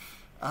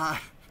 a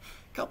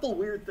couple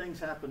weird things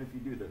happen if you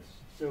do this.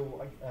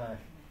 So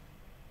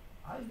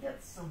I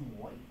get some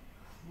white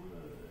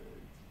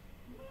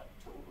crud. Not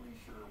totally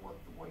sure what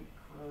the white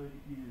crud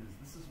is.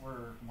 This is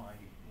where my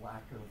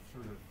lack of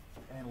sort of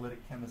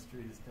analytic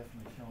chemistry is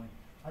definitely showing.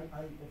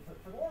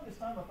 For the longest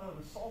time I thought it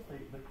was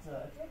sulfate, but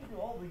I tried to do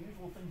all the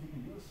usual things you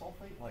can do with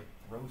sulfate, like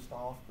roast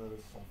off the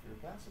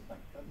sulfuric acid, but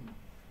I couldn't.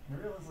 And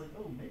I realized, like,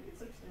 oh, maybe it's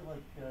actually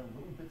like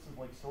little bits of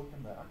like silicon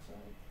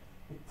dioxide.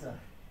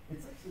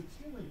 It's actually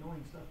extremely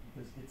annoying stuff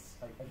because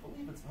I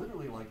believe it's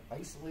literally like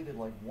isolated,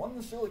 like one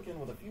silicon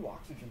with a few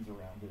oxygens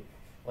around it.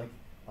 Like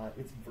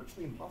it's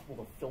virtually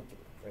impossible to filter,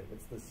 right?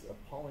 It's this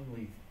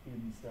appallingly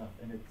thin stuff,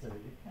 and it kind of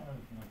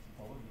it's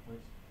all over the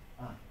place.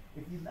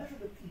 If you measure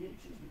the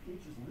pHs, the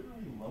pH is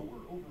literally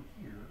lower over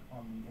here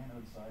on the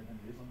anode side than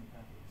it is on the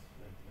cathode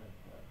side.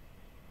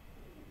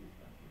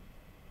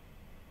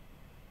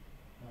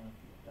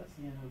 That's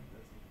the anode.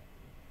 That's the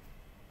cathode.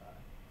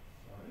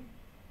 Sorry.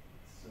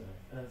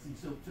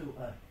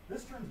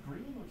 This turns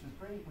green, which is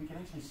great. We can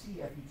actually see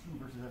Fe2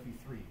 versus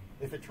Fe3.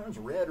 If it turns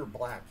red or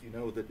black, you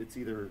know that it's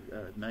either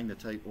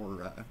magnetite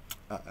or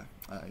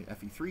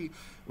Fe3,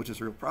 which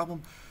is a real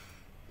problem.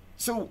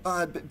 So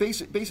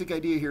basic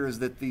idea here is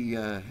that the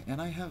and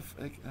I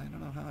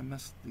don't know how I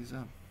messed these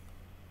up.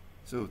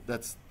 So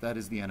that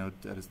is the anode,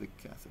 that is the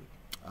cathode.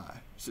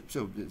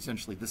 So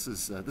essentially this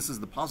is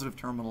the positive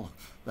terminal,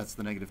 that's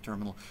the negative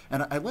terminal,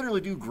 and I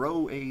literally do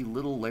grow a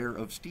little layer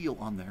of steel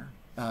on there.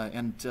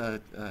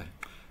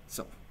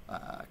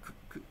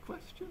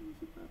 Questions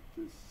about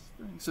this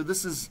thing? So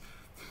this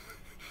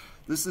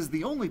this is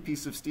the only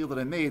piece of steel that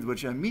I made,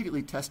 which I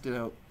immediately tested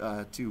out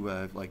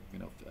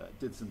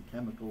did some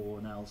chemical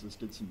analysis,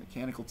 did some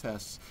mechanical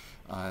tests,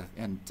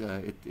 and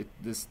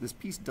this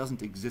piece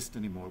doesn't exist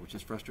anymore, which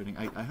is frustrating.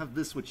 I have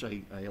this, which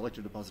I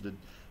electrodeposited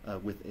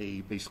with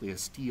basically a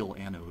steel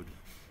anode.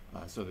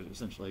 So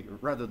essentially,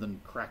 rather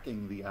than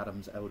cracking the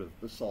atoms out of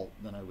basalt,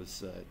 then I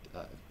was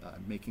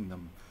making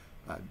them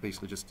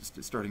basically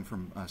just starting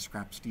from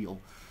scrap steel.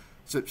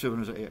 So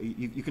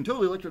you can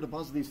totally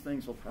electrodeposit these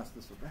things. We'll pass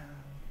this around.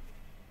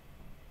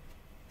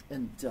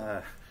 And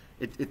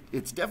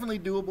it's definitely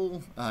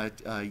doable.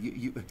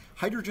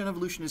 Hydrogen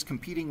evolution is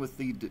competing with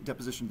the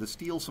deposition of the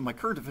steel, so my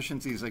current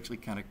efficiency is actually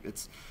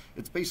it's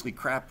basically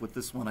crap with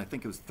this one. I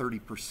think it was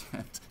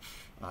 30%.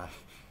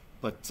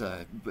 But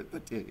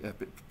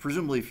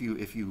presumably,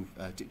 if you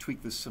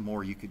tweak this some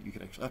more, you could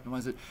actually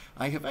optimize it.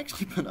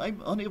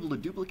 I'm unable to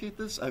duplicate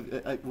this.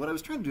 What I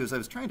was trying to do is I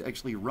was trying to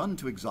actually run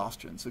to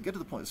exhaustion. So get to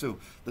the point. So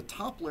the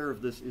top layer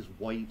of this is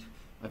white.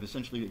 I've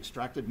essentially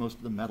extracted most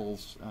of the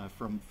metals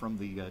from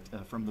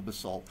the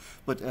basalt.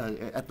 But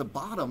at the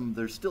bottom,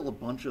 there's still a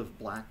bunch of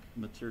black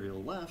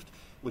material left,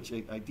 which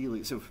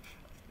ideally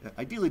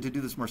to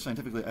do this more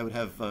scientifically, I would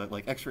have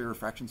like X-ray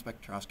refraction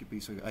spectroscopy,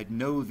 so I'd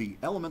know the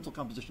elemental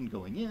composition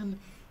going in,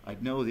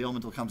 I'd know the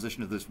elemental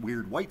composition of this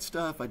weird white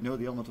stuff, I'd know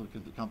the elemental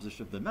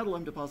composition of the metal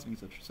I'm depositing,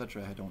 etc.,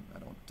 etc. I don't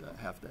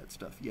have that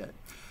stuff yet.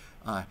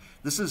 But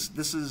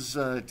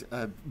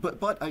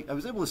I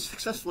was able to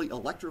successfully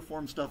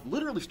electroform stuff,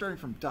 literally starting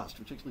from dust,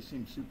 which actually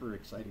seems super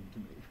exciting to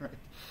me, right?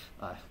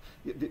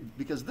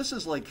 Because this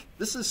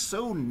is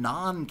so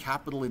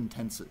non-capital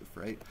intensive,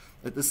 right?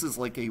 That this is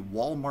like a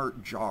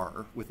Walmart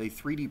jar with a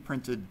 3D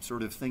printed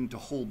sort of thing to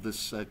hold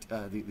this the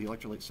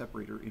electrolyte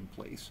separator in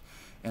place,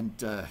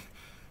 and.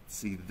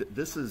 See,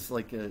 this is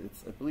like I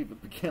believe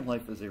it began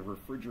life as a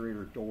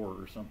refrigerator door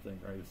or something,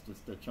 right? It's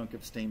just a chunk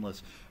of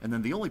stainless, and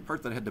then the only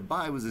part that I had to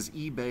buy was this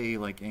eBay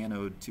like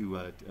anode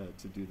to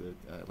do the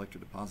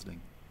electrodepositing.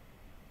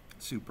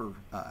 Super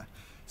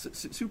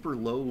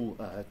low,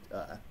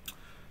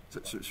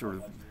 sort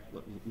of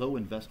low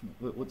investment.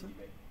 What's that?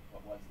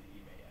 What was the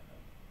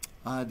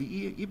eBay anode?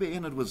 The eBay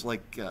anode was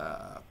like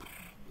 $8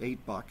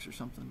 or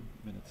something.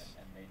 I mean,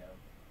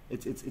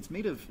 it's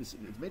made of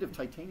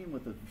titanium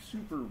with a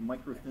super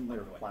micro thin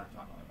layer of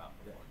platinum.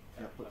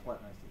 Yeah,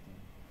 platinized titanium.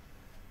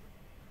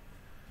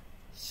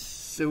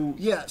 So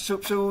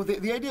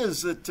the idea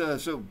is that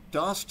so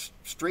dust,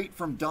 straight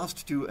from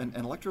dust to an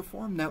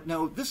electroform.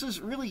 Now this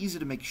is really easy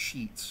to make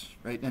sheets,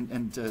 right?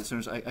 And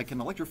so I can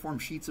electroform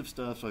sheets of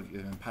stuff. So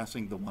I'm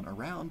passing the one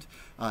around.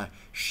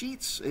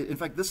 Sheets. In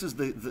fact, this is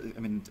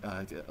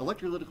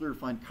electrolytically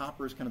refined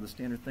copper is kind of the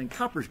standard thing.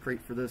 Copper is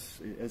great for this,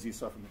 as you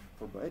saw from the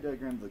 4x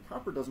diagram. The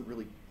copper doesn't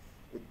want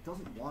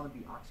to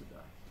be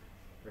oxidized.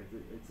 Right?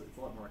 It's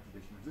a lot more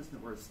oxidation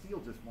resistant, whereas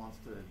steel just wants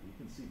to. You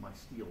can see my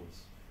steel is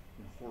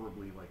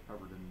horribly like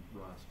covered in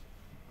rust.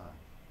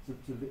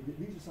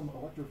 These are some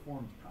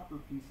electroformed copper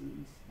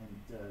pieces, and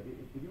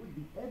if you look at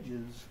the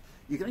edges,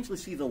 you can actually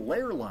see the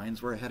layer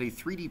lines where I had a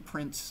 3D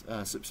print.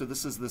 So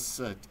this is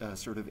this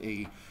sort of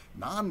a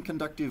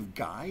non-conductive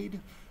guide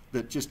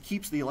that just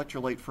keeps the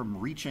electrolyte from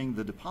reaching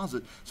the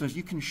deposit. So as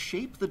you can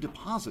shape the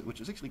deposit,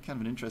 which is actually kind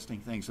of an interesting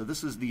thing. So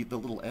this is the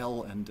little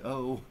L and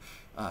O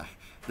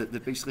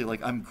that basically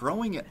like I'm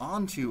growing it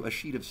onto a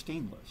sheet of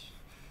stainless.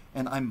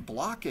 And I'm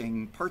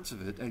blocking parts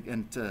of it,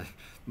 and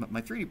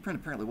my 3D print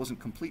apparently wasn't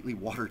completely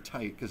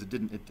watertight because it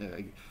didn't.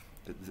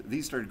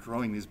 These started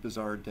growing these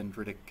bizarre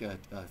dendritic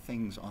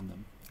things on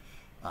them.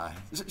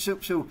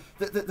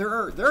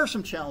 There are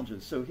some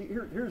challenges. So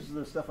here's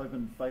the stuff I've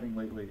been fighting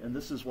lately, and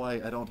this is why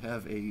I don't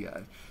have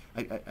a.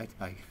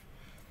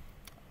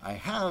 I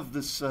have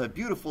this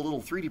beautiful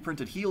little 3D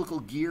printed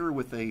helical gear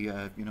with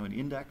a an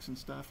index and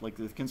stuff. Like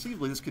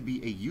conceivably, this could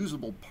be a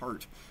usable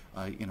part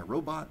in a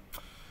robot.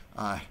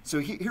 So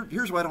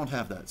here's why I don't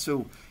have that.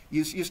 So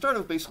you start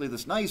with basically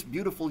this nice,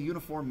 beautiful,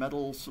 uniform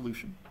metal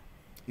solution.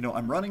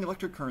 I'm running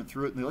electric current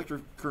through it, and the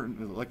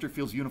electric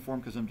field's uniform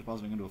because I'm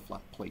depositing into a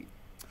flat plate.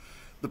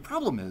 The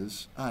problem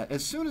is,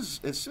 as soon as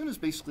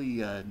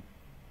basically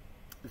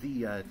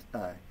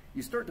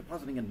you start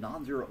depositing a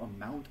non-zero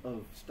amount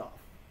of stuff,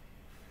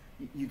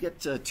 you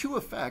get two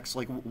effects.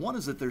 Like one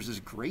is that there's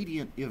this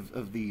gradient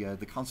of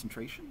the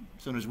concentration.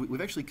 So we've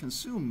actually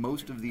consumed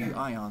most of the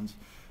ions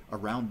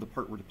around the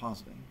part we're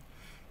depositing.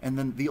 And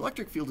then the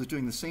electric field is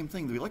doing the same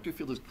thing. The electric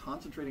field is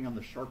concentrating on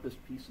the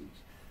sharpest pieces.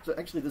 So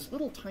actually this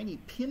little tiny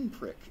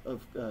pinprick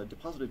of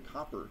deposited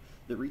copper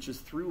that reaches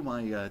through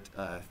my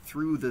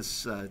through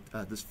this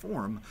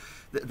form,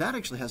 that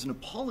actually has an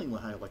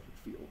appallingly high electric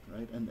field,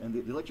 right? And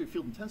the electric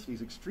field intensity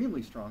is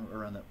extremely strong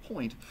around that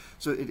point.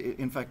 So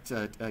in fact,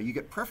 you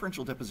get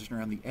preferential deposition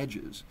around the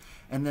edges.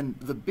 And then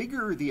the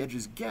bigger the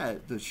edges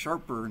get, the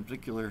sharper in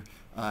particular,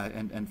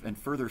 and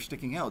further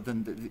sticking out,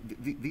 then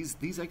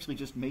these actually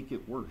just make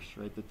it worse,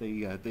 right? That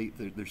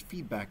there's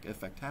feedback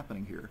effect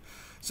happening here.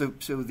 So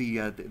the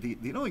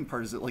annoying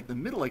part is that like the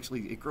middle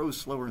actually it grows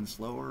slower and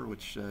slower,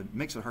 which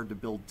makes it hard to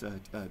build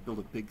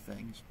up big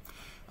things.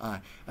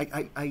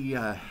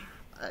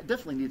 I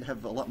definitely need to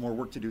have a lot more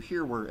work to do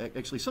here, where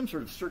actually some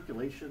sort of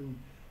circulation.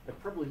 I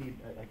probably need.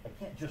 I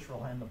can't just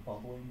rely on the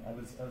bubbling. I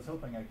was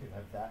hoping I could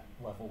have that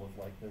level of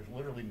like. There's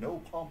literally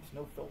no pumps,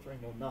 no filtering,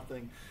 no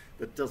nothing.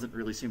 That doesn't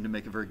really seem to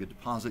make a very good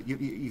deposit.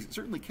 You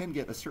certainly can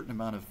get a certain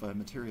amount of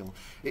material.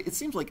 It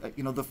seems like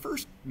the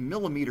first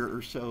millimeter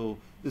or so,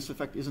 this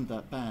effect isn't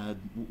that bad.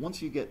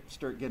 Once you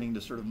start getting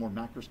to sort of more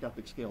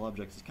macroscopic scale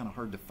objects, it's kind of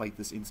hard to fight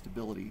this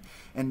instability.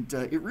 And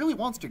it really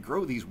wants to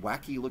grow these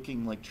wacky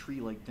looking like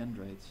tree-like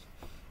dendrites.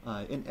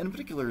 And in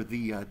particular,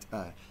 the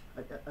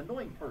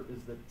annoying part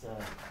is that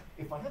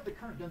if I have the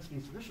current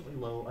density sufficiently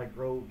low, I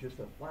grow just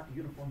a flat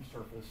uniform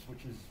surface,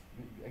 which is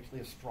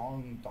actually a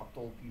strong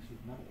ductile piece of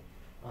metal.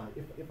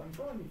 If I'm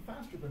growing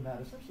faster than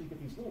that, essentially you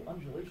get these little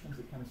undulations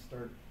that kind of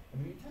start. I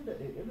mean,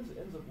 it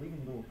ends up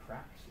leaving little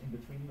cracks in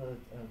between the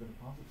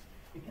deposits.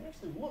 It can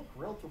actually look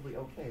relatively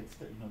okay. It's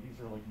these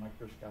are like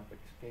microscopic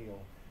scale.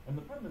 And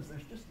the problem is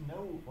there's just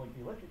no, like,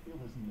 the electric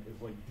field is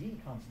like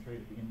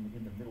deconcentrated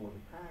in the middle of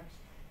the cracks.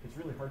 It's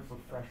really hard for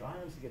fresh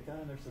ions to get down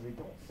in there, so they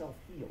don't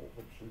self-heal,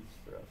 which is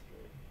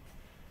frustrating.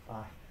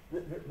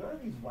 There are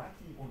these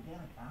wacky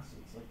organic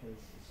acids, like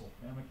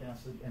sulfamic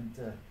acid, and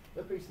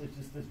that basically is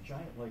just this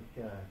giant, like,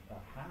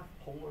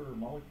 half-polar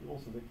molecule,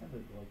 so they tend to,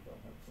 like,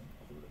 they'll have some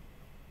sort of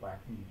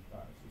wacky,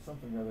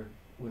 something or other,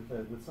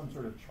 with some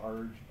sort of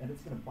charge, and it's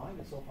going to bind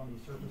itself onto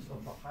the surface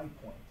of the high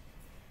point.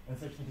 And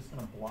it's actually just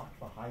going to block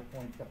the high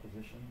point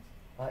depositions.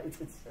 I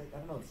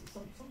don't know,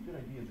 some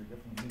good ideas are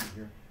definitely needed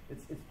here.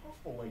 It's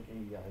possible, like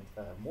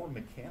a more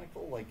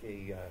mechanical, like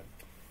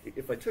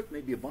if I took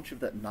maybe a bunch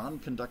of that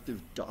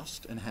non-conductive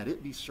dust and had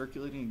it be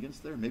circulating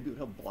against there, maybe it would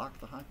help block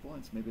the high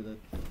points. Maybe that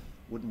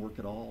wouldn't work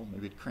at all.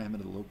 Maybe it'd cram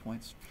into the low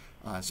points.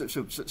 So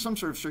some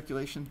sort of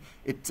circulation.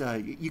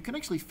 You can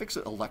actually fix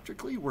it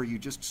electrically, where you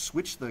just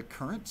switch the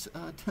current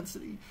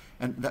density,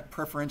 and that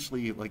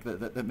preferentially, like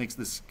that makes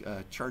this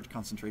charge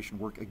concentration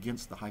work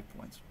against the high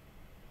points.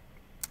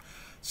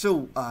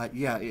 So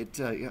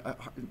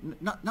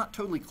not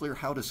totally clear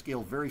how to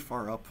scale very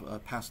far up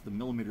past the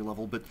millimeter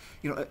level, but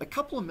a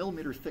couple of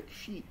millimeter thick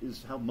sheet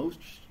is how most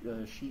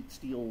sheet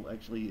steel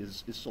actually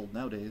is sold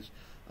nowadays.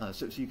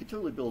 So you could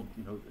totally build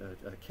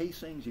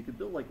casings. You could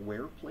build like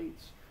wear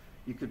plates.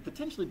 You could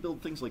potentially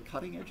build things like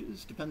cutting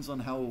edges. Depends on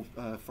how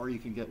far you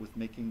can get with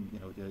making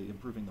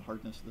improving the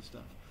hardness of the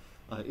stuff.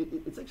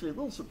 It's actually a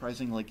little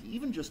surprising, like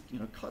even just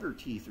cutter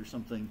teeth or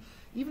something,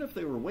 even if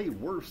they were way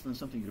worse than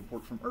something you could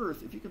import from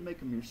Earth, if you can make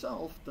them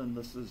yourself, then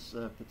this is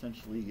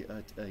potentially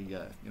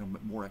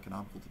more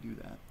economical to do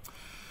that.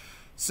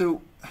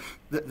 So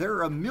there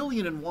are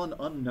 1,000,001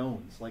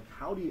 unknowns. Like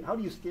how do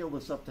you scale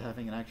this up to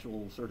having an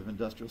actual sort of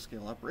industrial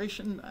scale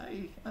operation?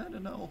 I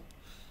don't know.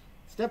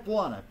 Step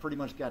one, I pretty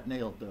much got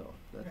nailed though.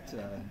 That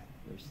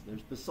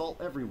there's basalt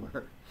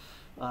everywhere.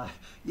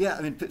 Yeah,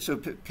 I mean, so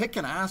pick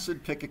an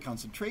acid, pick a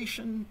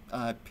concentration,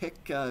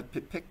 pick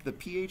the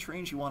pH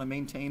range you want to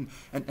maintain,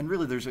 and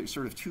really there's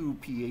sort of two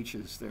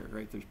pHs there,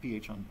 right? There's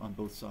pH on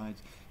both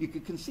sides. You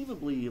could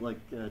conceivably,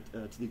 like, to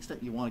the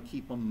extent you want to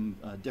keep them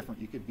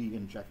different, you could be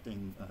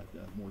injecting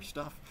more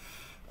stuff.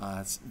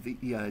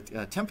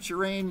 The temperature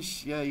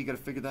range, yeah, you got to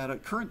figure that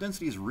out. Current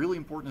density is really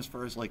important as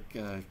far as like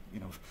the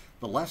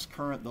less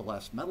current, the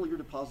less metal you're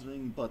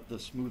depositing, but the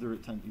smoother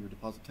your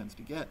deposit tends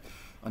to get,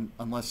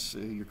 unless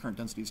your current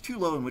density is too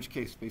low, in which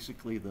case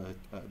basically the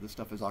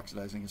stuff is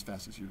oxidizing as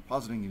fast as you're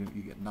depositing.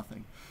 You get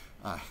nothing.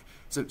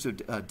 So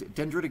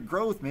dendritic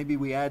growth, maybe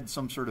we add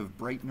some sort of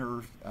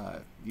brightener,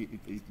 you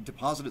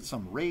deposit at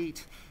some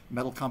rate,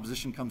 metal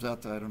composition comes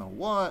out to I don't know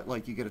what,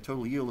 like you get a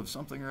total yield of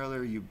something or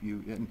other.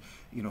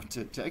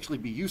 To actually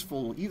be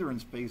useful either in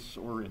space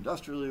or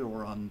industrially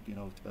or on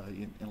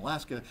in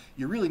Alaska,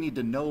 you really need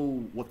to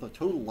know what the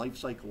total life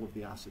cycle of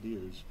the acid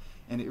is.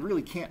 And it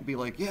really can't be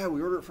like, yeah,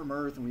 we order it from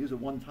Earth and we use it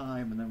one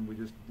time and then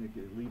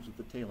it leaves with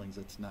the tailings.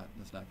 That's not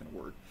going to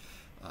work.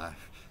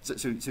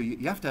 So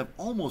you have to have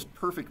almost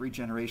perfect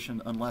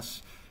regeneration,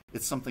 unless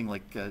it's something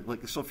like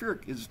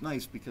sulfuric is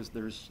nice because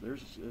there's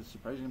a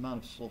surprising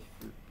amount of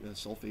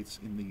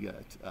sulfates in the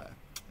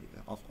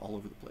all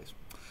over the place.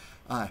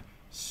 Oh,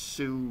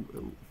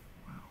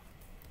 wow,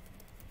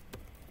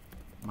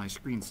 my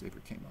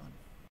screensaver came on.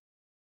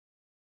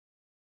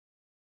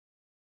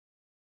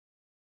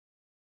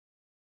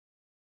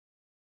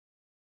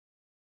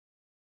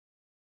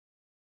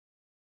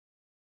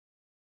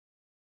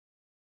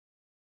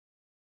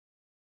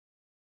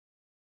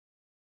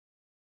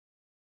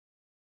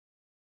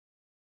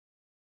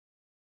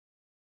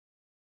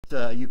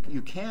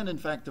 You can, in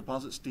fact,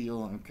 deposit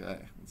steel. Okay,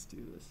 let's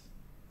do this.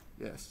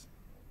 Yes.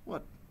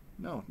 What?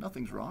 No,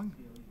 nothing's wrong.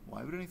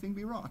 Why would anything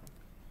be wrong?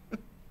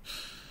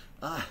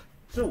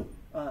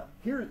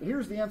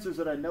 Here's the answers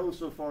that I know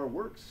so far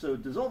works. So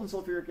dissolvent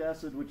sulfuric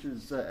acid, which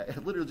is I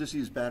literally just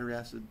use battery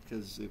acid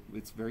because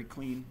it's very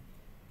clean.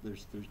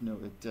 There's no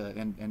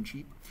and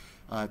cheap.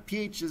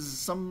 pH is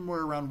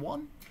somewhere around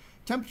 1.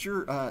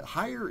 Temperature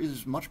higher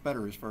is much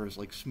better as far as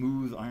like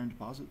smooth iron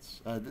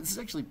deposits. This is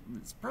actually,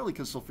 it's partly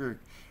because sulfuric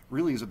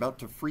really is about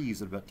to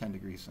freeze at about 10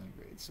 degrees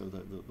centigrade, so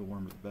the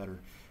warmer the better.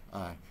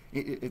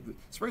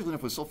 Surprisingly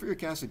enough, with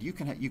sulfuric acid, you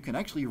can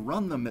actually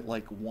run them at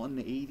like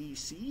 180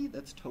 C.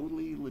 That's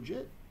totally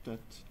legit.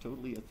 That's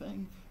totally a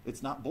thing.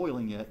 It's not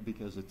boiling yet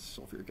because it's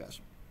sulfuric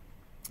acid.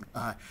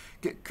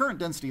 Current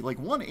density, like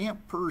 1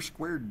 amp per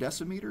square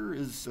decimeter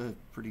is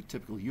pretty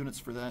typical units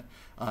for that,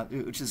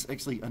 which is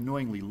actually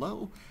annoyingly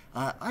low.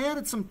 I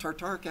added some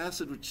tartaric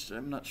acid, which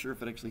I'm not sure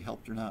if it actually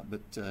helped or not,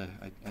 but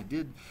I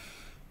did.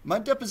 My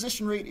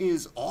deposition rate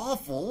is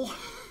awful.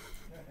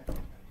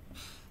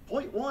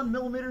 0.1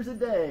 millimeters a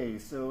day.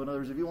 So in other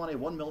words, if you want a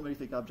 1 millimeter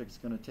thick object, it's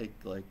going to take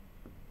like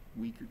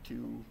a week or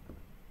two.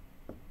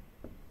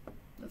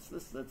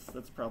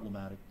 That's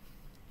problematic.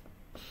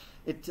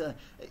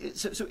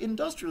 So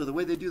industrially, the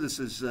way they do this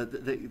is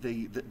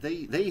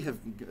they have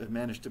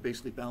managed to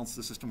basically balance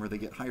the system where they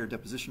get higher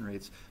deposition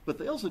rates, but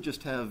they also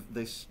just have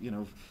this, you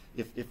know,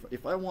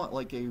 if I want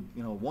like a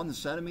 1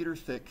 centimeter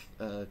thick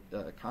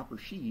copper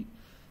sheet,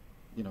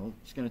 you know,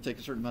 it's going to take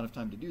a certain amount of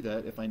time to do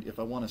that. If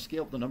I want to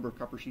scale up the number of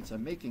copper sheets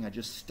I'm making, I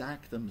just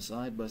stack them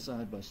side by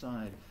side by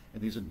side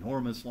in these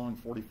enormous long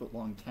 40-foot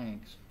long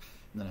tanks.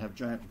 And then I have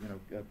giant,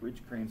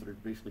 bridge cranes that are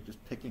basically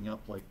just picking up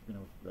like,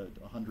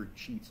 100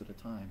 sheets at a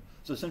time.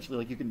 So essentially,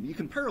 like you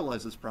can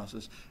parallelize this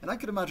process. And I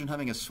could imagine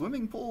having a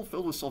swimming pool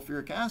filled with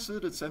sulfuric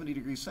acid at 70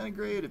 degrees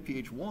centigrade at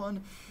pH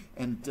 1,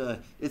 and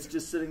it's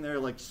just sitting there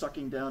like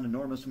sucking down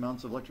enormous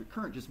amounts of electric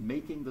current, just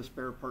making the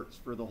spare parts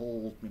for the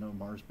whole,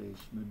 Mars base,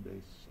 Moon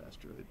base,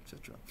 asteroid,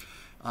 etc.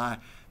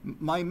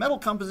 My metal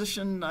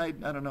composition, I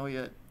don't know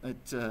yet.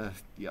 To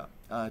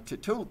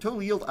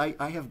total yield,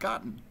 I have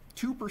gotten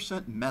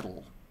 2%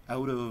 metal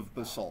out of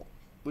basalt,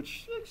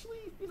 which actually,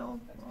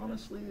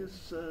 honestly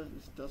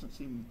doesn't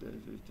seem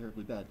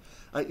terribly bad.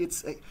 I've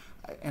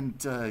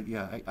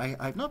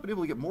not been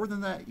able to get more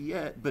than that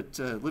yet, but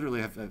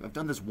literally I've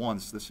done this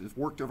once. This has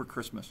worked over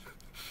Christmas.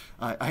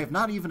 I have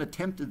not even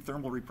attempted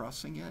thermal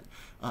reprocessing yet.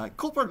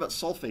 Cool part about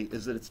sulfate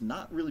is that it's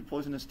not really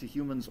poisonous to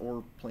humans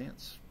or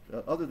plants,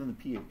 other than the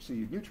pH. So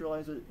you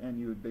neutralize it, and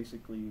you would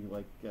basically,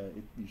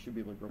 you should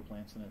be able to grow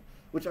plants in it,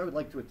 which I would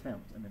like to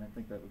attempt. I mean, I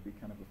think that would be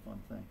kind of a fun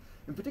thing.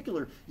 In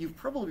particular, you've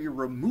probably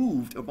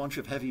removed a bunch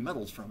of heavy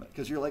metals from it,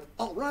 because you're like,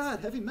 all right,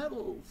 heavy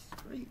metals,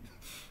 great.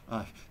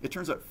 It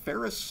turns out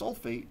ferrous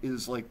sulfate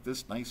is like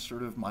this nice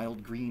sort of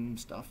mild green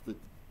stuff that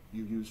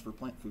you use for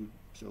plant food.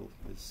 So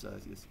it's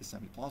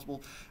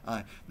semi-plausible.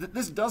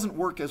 This doesn't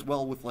work as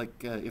well with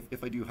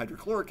if I do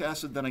hydrochloric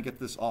acid, then I get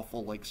this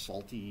awful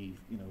salty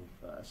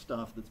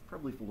stuff that's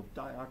probably full of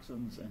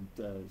dioxins, and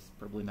is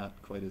probably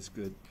not quite as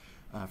good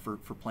for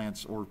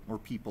plants or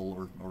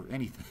people or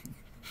anything.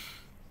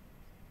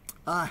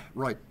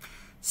 Right.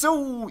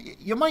 So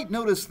you might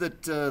notice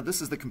that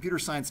this is the computer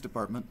science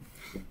department.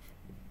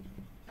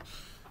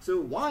 So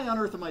why on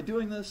earth am I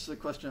doing this? A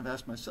question I've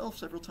asked myself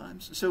several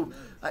times. So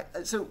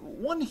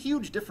one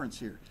huge difference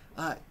here.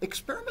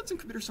 Experiments in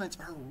computer science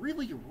are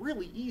really,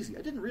 really easy.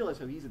 I didn't realize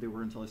how easy they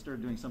were until I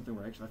started doing something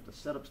where I actually have to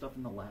set up stuff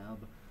in the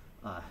lab.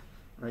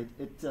 Right?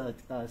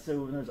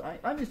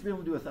 I'm used to be able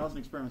to do 1,000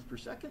 experiments per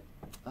second,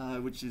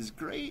 which is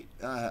great.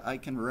 I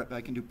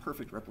can do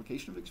perfect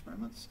replication of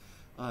experiments.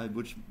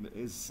 Which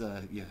is,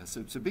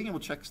 so being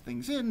able to check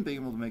things in, being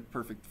able to make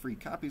perfect free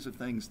copies of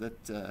things,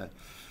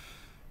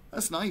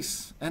 that's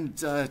nice. And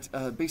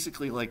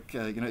basically,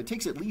 it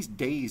takes at least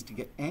days to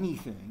get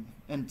anything.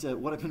 And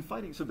what I've been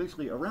fighting, so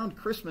basically around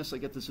Christmas, I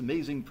get this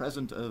amazing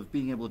present of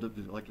being able to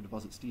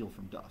deposit steel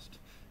from dust.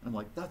 And I'm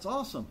like, that's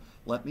awesome.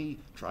 Let me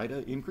try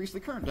to increase the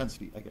current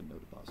density. I get no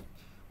deposit.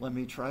 Let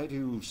me try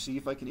to see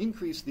if I can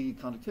increase the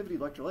conductivity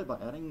of electrolyte by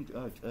adding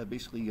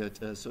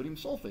sodium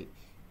sulfate.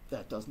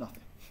 That does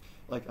nothing.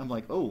 I'm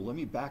like, oh, let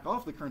me back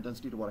off the current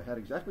density to what I had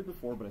exactly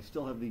before, but I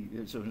still have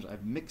so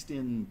I've mixed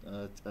in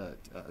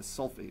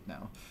sulfate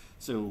now.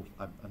 So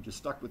I'm just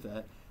stuck with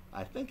that.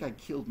 I think I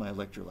killed my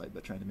electrolyte by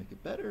trying to make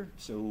it better.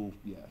 So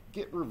yeah,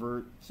 git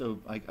revert. So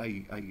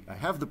I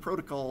have the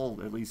protocol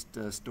at least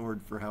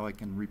stored for how I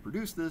can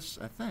reproduce this,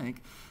 I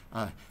think.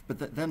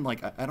 But then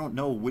I don't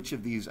know which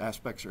of these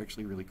aspects are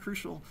actually really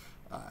crucial.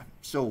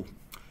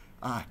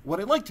 What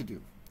I'd like to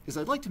do is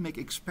I'd like to make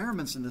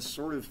experiments in this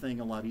sort of thing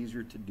a lot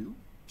easier to do.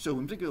 So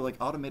in particular,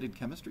 automated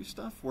chemistry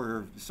stuff,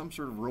 where some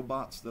sort of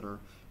robots that are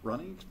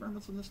running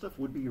experiments on this stuff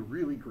would be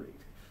really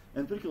great.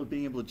 And in particular,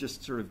 being able to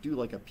just sort of do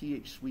a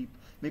pH sweep,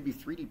 maybe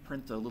 3D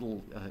print a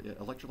little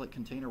electrolyte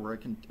container where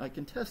I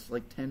can test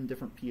 10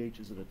 different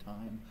pHs at a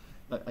time,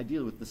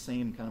 ideally with the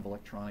same kind of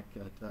electronic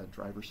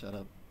driver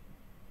setup.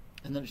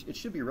 And then it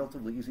should be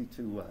relatively easy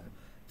to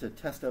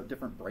test out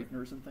different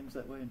brighteners and things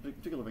that way. In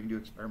particular, if I can do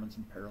experiments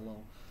in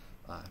parallel.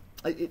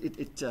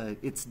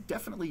 It's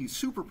definitely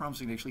super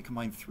promising to actually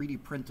combine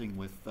 3D printing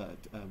with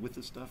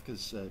this stuff,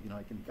 because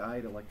I can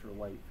guide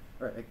electrolyte,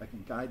 or I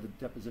can guide the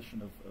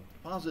deposition of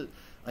deposit.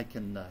 I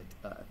can.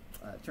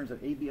 It turns out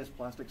ABS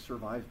plastic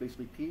survives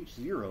basically pH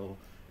 0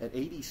 at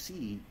 80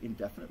 C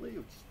indefinitely,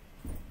 which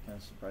is kind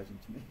of surprising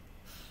to me.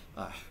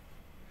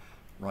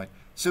 Right.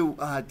 So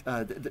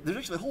there's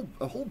actually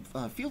a whole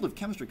field of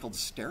chemistry called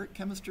steric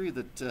chemistry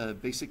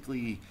that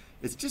basically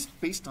it's just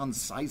based on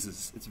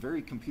sizes. It's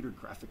very computer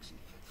graphicsy.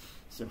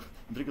 So in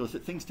particular,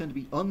 things tend to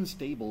be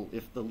unstable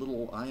if the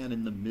little ion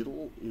in the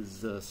middle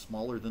is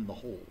smaller than the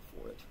hole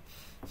for it.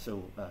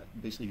 So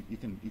basically, you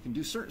can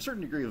do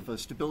certain degree of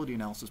stability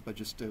analysis by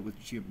just with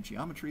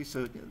geometry.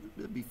 So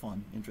it'd be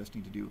fun,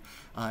 interesting to do.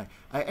 I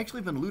actually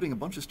have been looting a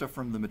bunch of stuff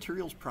from the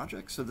materials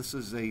project. So this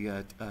is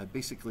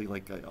basically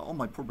like all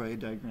my Porbaier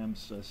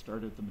diagrams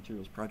start at the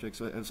materials project.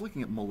 So I was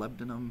looking at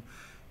molybdenum.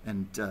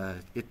 And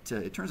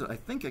it turns out I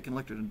think I can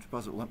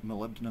electrodeposit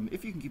molybdenum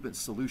if you can keep it in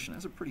solution. It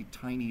has a pretty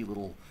tiny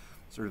little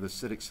sort of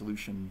acidic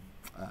solution.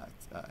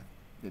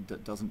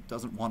 It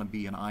doesn't want to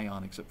be an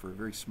ion except for a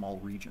very small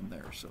region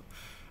there. So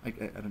I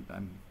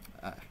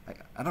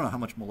don't know how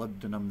much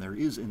molybdenum there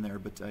is in there,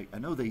 but I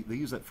know they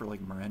use that for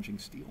like maranging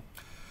steel.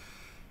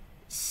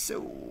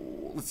 So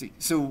let's see.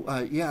 So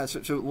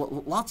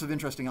lots of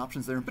interesting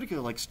options there. In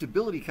particular, like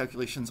stability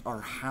calculations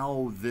are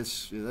how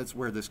that's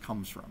where this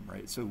comes from,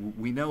 right? So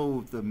we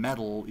know the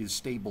metal is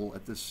stable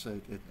at this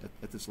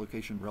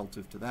location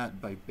relative to that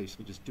by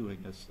basically just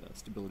doing a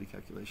stability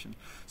calculation.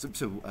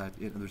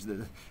 There's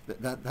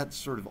that's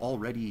sort of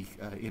already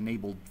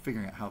enabled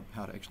figuring out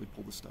how to actually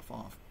pull this stuff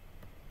off.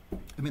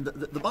 I mean,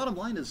 the bottom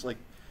line is like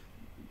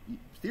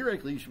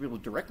theoretically you should be able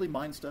to directly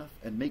mine stuff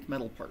and make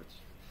metal parts.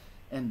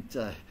 And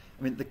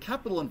I mean, the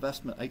capital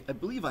investment, I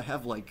believe I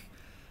have like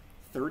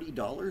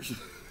 $30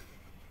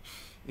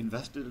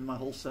 invested in my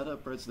whole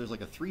setup, right? So there's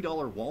like a $3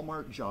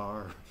 Walmart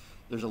jar.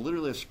 There's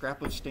literally a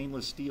scrap of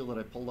stainless steel that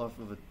I pulled off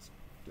of a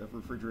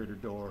refrigerator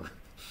door.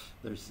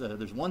 There's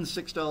one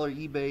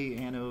 $6 eBay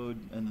anode,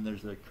 and then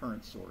there's a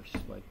current source.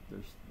 Like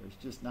there's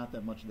just not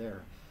that much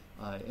there.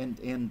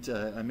 And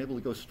I'm able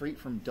to go straight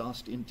from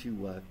dust into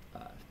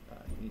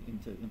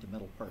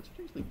metal parts,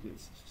 which actually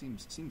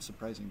seems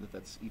surprising that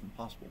that's even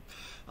possible.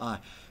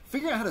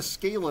 Figuring out how to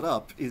scale it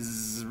up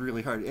is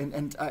really hard,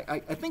 and I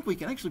think we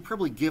can actually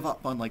probably give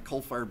up on like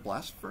coal-fired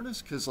blast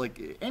furnace, because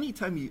like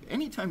anytime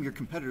your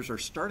competitors are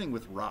starting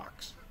with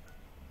rocks,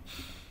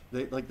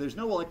 there's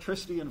no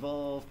electricity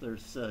involved.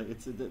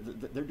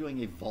 They're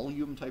doing a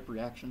volume type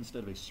reaction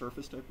instead of a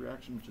surface type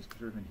reaction, which is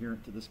sort of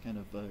inherent to this kind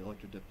of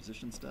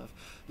electrodeposition stuff.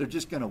 They're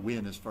just going to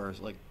win as far as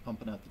like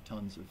pumping out the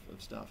tons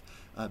of stuff.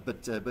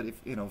 But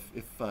if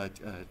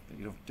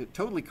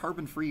totally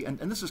carbon free, and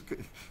this is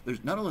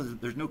there's not only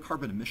there's no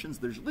carbon emissions,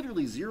 there's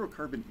literally zero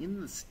carbon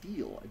in the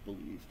steel, I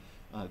believe,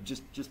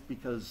 just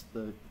because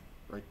the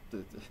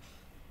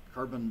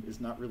carbon is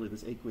not really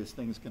this aqueous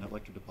thing that's going to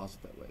electrodeposit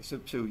that way.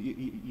 So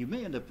you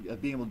may end up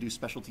being able to do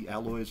specialty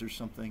alloys or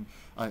something,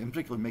 in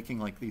particular making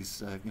like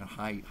these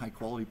high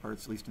quality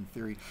parts, at least in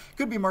theory.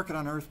 Could be a market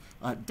on Earth.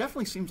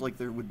 Definitely seems like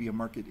there would be a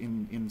market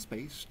in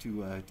space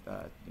to, in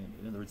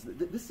other words,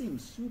 this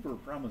seems super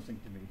promising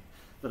to me,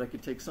 that I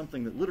could take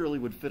something that literally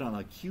would fit on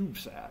a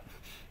CubeSat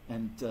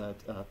and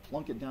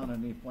plunk it down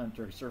on any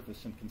planetary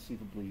surface and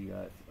conceivably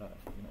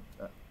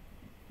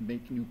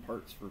make new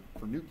parts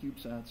for new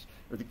CubeSats,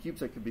 or the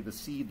CubeSat could be the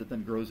seed that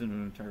then grows into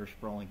an entire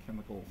sprawling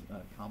chemical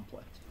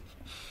complex.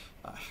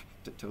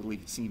 Totally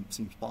seems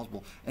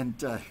plausible. And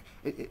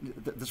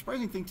the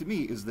surprising thing to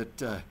me is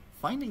that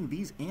finding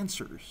these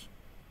answers,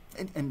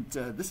 and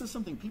this is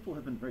something people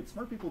have been,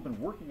 smart people have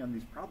been working on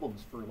these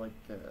problems for like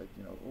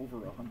over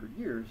 100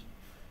 years,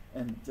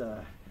 and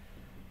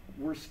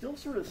we're still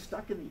sort of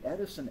stuck in the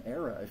Edison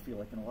era, I feel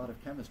like, in a lot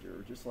of chemistry.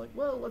 We're just like,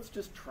 well, let's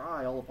just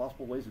try all the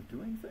possible ways of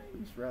doing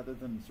things rather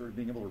than sort of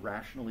being able to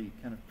rationally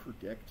kind of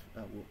predict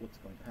what's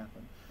going to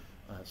happen.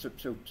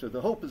 So the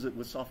hope is that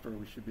with software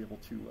we should be able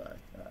to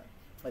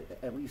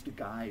at least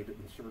guide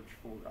the search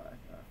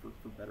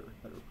for better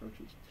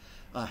approaches.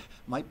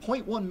 My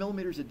 0.1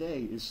 millimeters a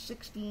day is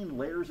 16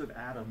 layers of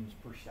atoms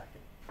per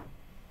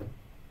second.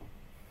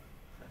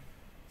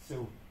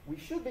 So we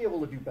should be able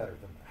to do better than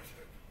that.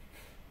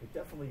 It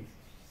definitely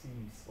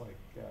seems like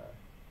that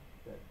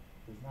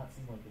does not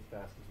seem like as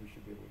fast as we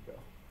should be able to go.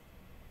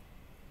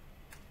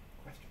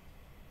 Questions?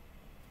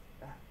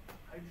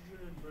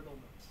 Hydrogen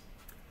embrittlement.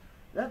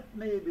 That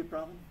may be a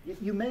problem.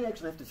 You may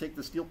actually have to take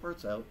the steel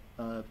parts out,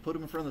 put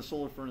them in front of the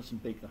solar furnace,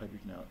 and bake the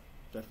hydrogen out.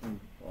 Definitely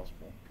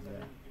plausible.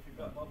 Because if you've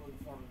got bubbling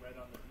forming right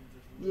on the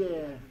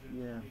hydrogen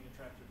being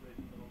attracted right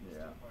in the middle of the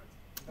steel parts.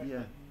 In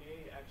fact, it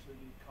may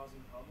actually be causing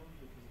problems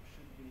because it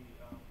should be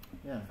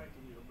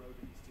effectively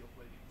eroding steel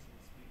plating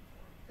in speed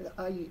form.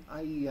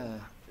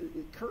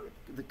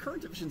 The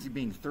current efficiency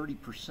being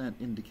 30%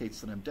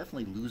 indicates that I'm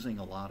definitely losing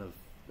a lot of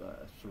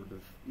sort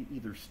of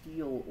either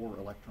steel or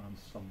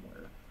electrons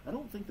somewhere. I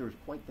don't think there's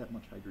quite that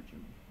much hydrogen.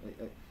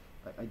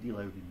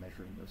 Ideally, I would be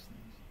measuring those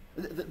things.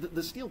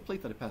 The steel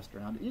plate that I passed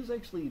around is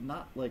actually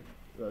not like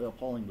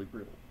appallingly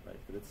brittle, right?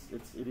 But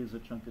it is a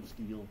chunk of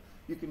steel.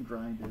 You can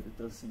grind it. It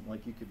does seem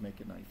like you could make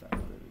a knife out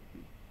of it. It'd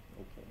be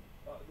okay.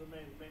 The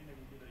main thing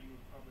would be that you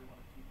would probably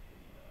want to keep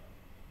the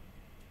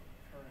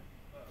current,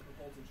 the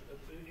voltage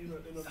in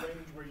a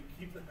range where you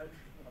keep the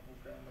hydrogen levels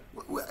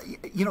Well,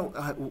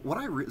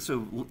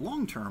 so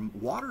long term,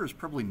 water is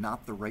probably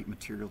not the right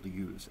material to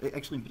use.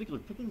 Actually, in particular,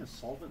 picking a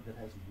solvent that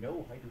has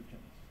no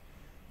hydrogens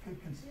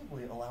could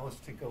conceivably allow us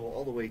to go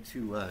all the way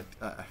to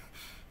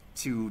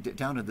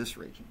down to this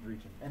region.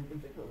 And in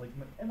particular, like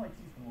MIT's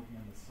been working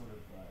on this sort of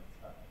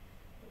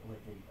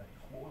like a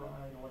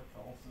chloride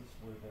electrolysis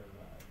where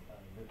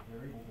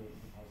they're able to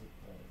deposit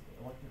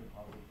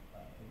electrodeposit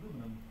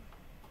aluminum,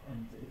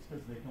 and it's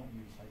because they don't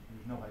use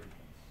there's no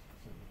hydrogens,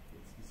 so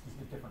it's just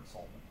a different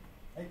solvent.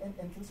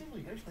 And conceivably,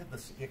 you can actually have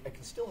this. I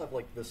can still have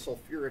like the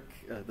sulfuric,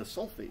 the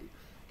sulfate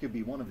could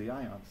be one of the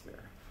ions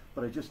there.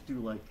 But I just do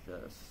like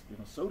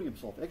sodium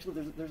sulfate.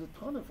 Actually, there's a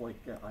ton of like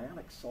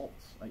ionic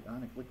salts,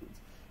 ionic liquids.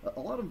 A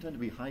lot of them tend to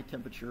be high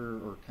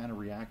temperature or kind of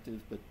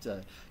reactive, but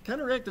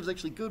kind of reactive is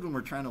actually good when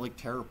we're trying to like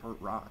tear apart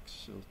rocks.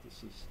 So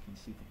this is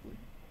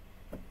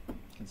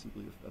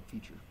conceivably a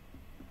feature.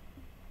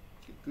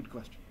 Good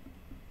question.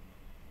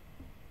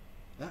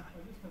 Yeah.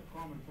 I just have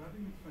comments. I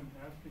think it's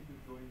fantastic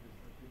you're doing this.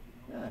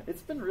 Yeah,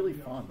 it's been really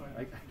fun.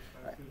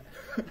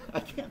 I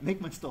can't make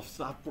myself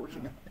stop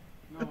working on it.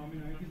 No, I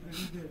mean, I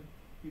guess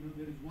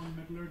there is one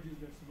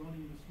metallurgist that's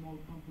running a small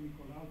company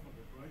called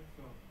Alphabet, right?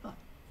 So,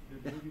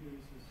 maybe there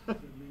is a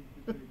link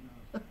between.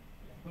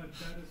 But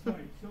that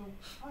aside, so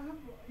I have,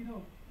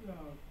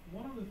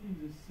 one of the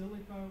things is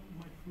silica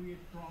might create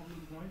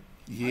problems, right?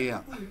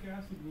 Yeah. Hydrochloric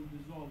acid will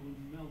dissolve, will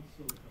melt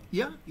silica.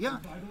 Yeah, yeah.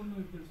 So I don't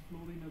know if there's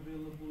fluorine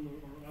available or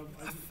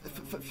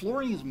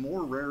fluorine is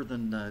more rare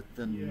than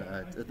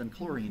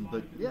chlorine,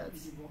 but yeah,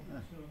 it's. So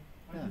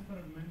I just thought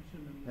I'd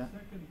mention. And the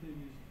second thing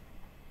is,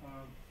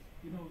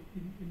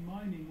 in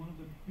mining, one of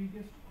the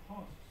biggest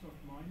costs of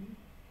mining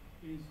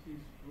is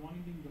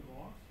grinding the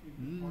rocks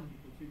into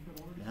particles. If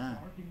you're already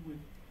starting with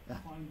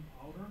fine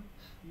powder,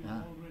 you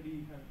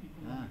already have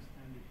economics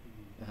handed to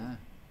you. Yeah.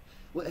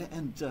 Well,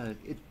 and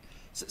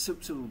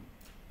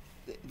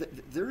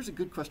there's a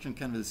good question,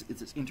 kind of it's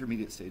this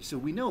intermediate stage. So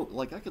we know,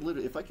 like, I could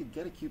literally, if I could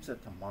get a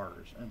CubeSat to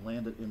Mars and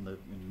land it in the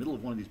middle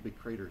of one of these big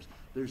craters,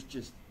 there's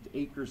just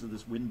acres of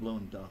this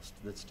wind-blown dust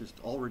that's just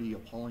already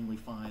appallingly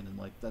fine, and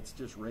like that's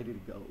just ready to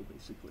go,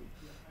 basically.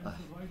 Yeah, and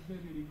so right there,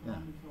 your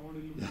economics are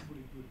already looking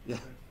pretty good.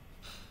 Yeah.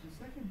 The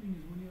second thing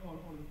is or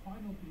the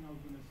final thing I was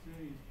going to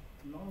say is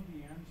a lot of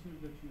the answers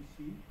that you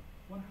see,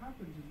 what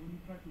happens is when you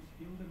try to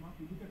scale them up,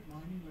 you look at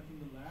mining like in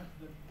the labs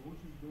that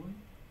Bosch is doing.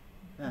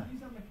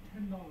 These are like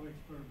 $10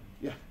 experiments.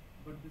 Yeah.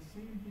 But the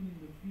same thing in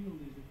the field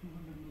is a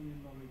 $200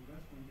 million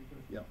investment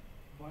because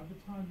by the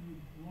time you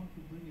want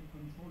to bring a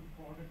controlled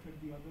product at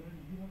the other end,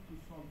 you have to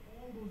solve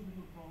all those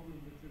little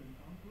problems that you're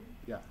encountering.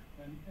 Yeah.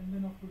 And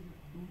then of course you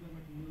have to do them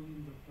at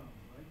millions of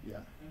tons, right?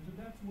 Yeah. And so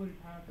that's where it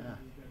happens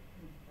is that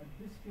at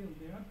this scale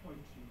they are quite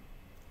cheap.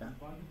 And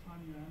by the time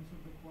you answer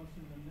the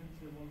question and then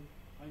say, well,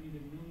 I need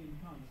 1 million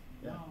tons,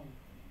 now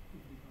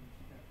it becomes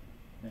capital.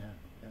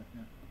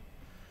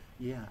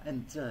 Yeah,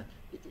 and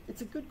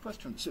it's a good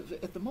question. So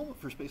at the moment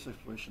for space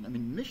exploration, I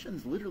mean,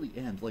 missions literally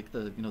end. Like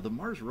the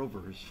Mars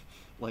rovers,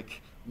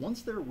 like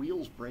once their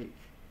wheels break,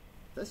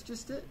 that's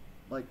just it.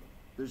 Like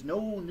there's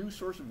no new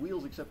source of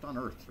wheels except on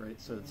Earth, right?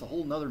 So it's a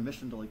whole nother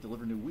mission to like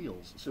deliver new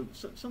wheels. So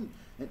I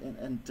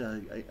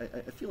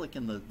feel like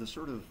in the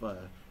sort of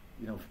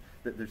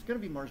there's going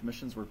to be Mars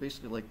missions where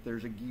basically like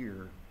there's a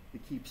gear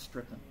that keeps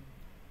stripping,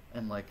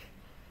 and like.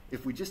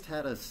 If we just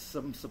had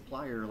some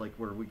supplier like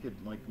where we could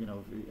like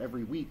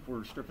every week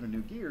we're stripping a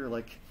new gear,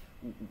 like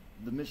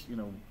the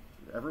mission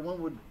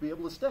everyone would be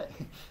able to stay,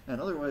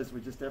 and otherwise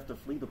we just have to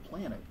flee the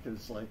planet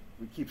because like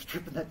we keep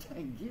stripping that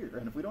dang gear,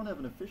 and if we don't have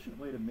an efficient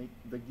way to make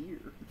the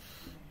gear,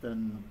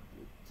 then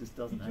it just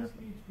doesn't happen. It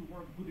just needs to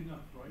work good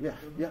enough, right? Yeah,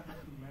 it doesn't have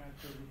to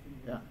match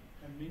everything. Yeah.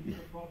 And maybe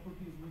the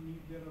properties we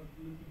need there are a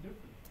little bit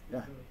different.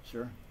 Yeah,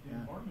 sure. The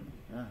environment is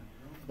different.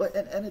 But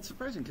and it's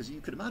surprising because you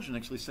could imagine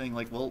actually saying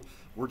like, well,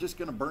 we're just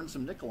going to burn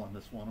some nickel on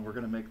this one, and we're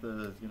going to make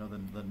the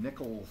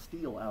nickel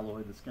steel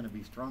alloy that's going to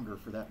be stronger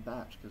for that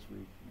batch because we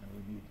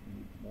need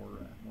more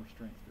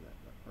strength for that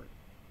part.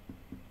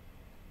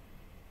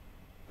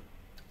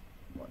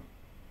 What?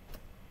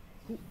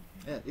 Cool.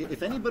 Yeah,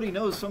 if anybody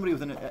knows somebody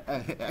with an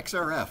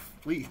XRF,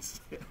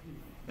 please.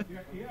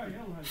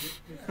 EIL has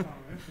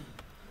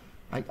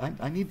XRF.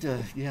 I need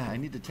to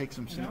take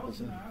some samples.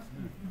 And I was going to ask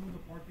you if you know the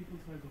particle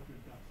size of your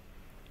dust.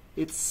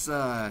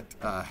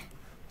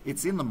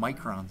 It's in the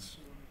microns.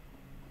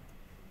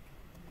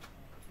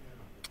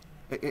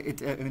 I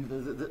mean,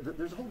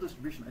 there's a whole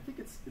distribution. I think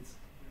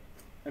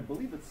I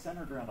believe it's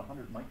centered around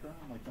 100 micron,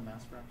 like the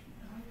mass fraction.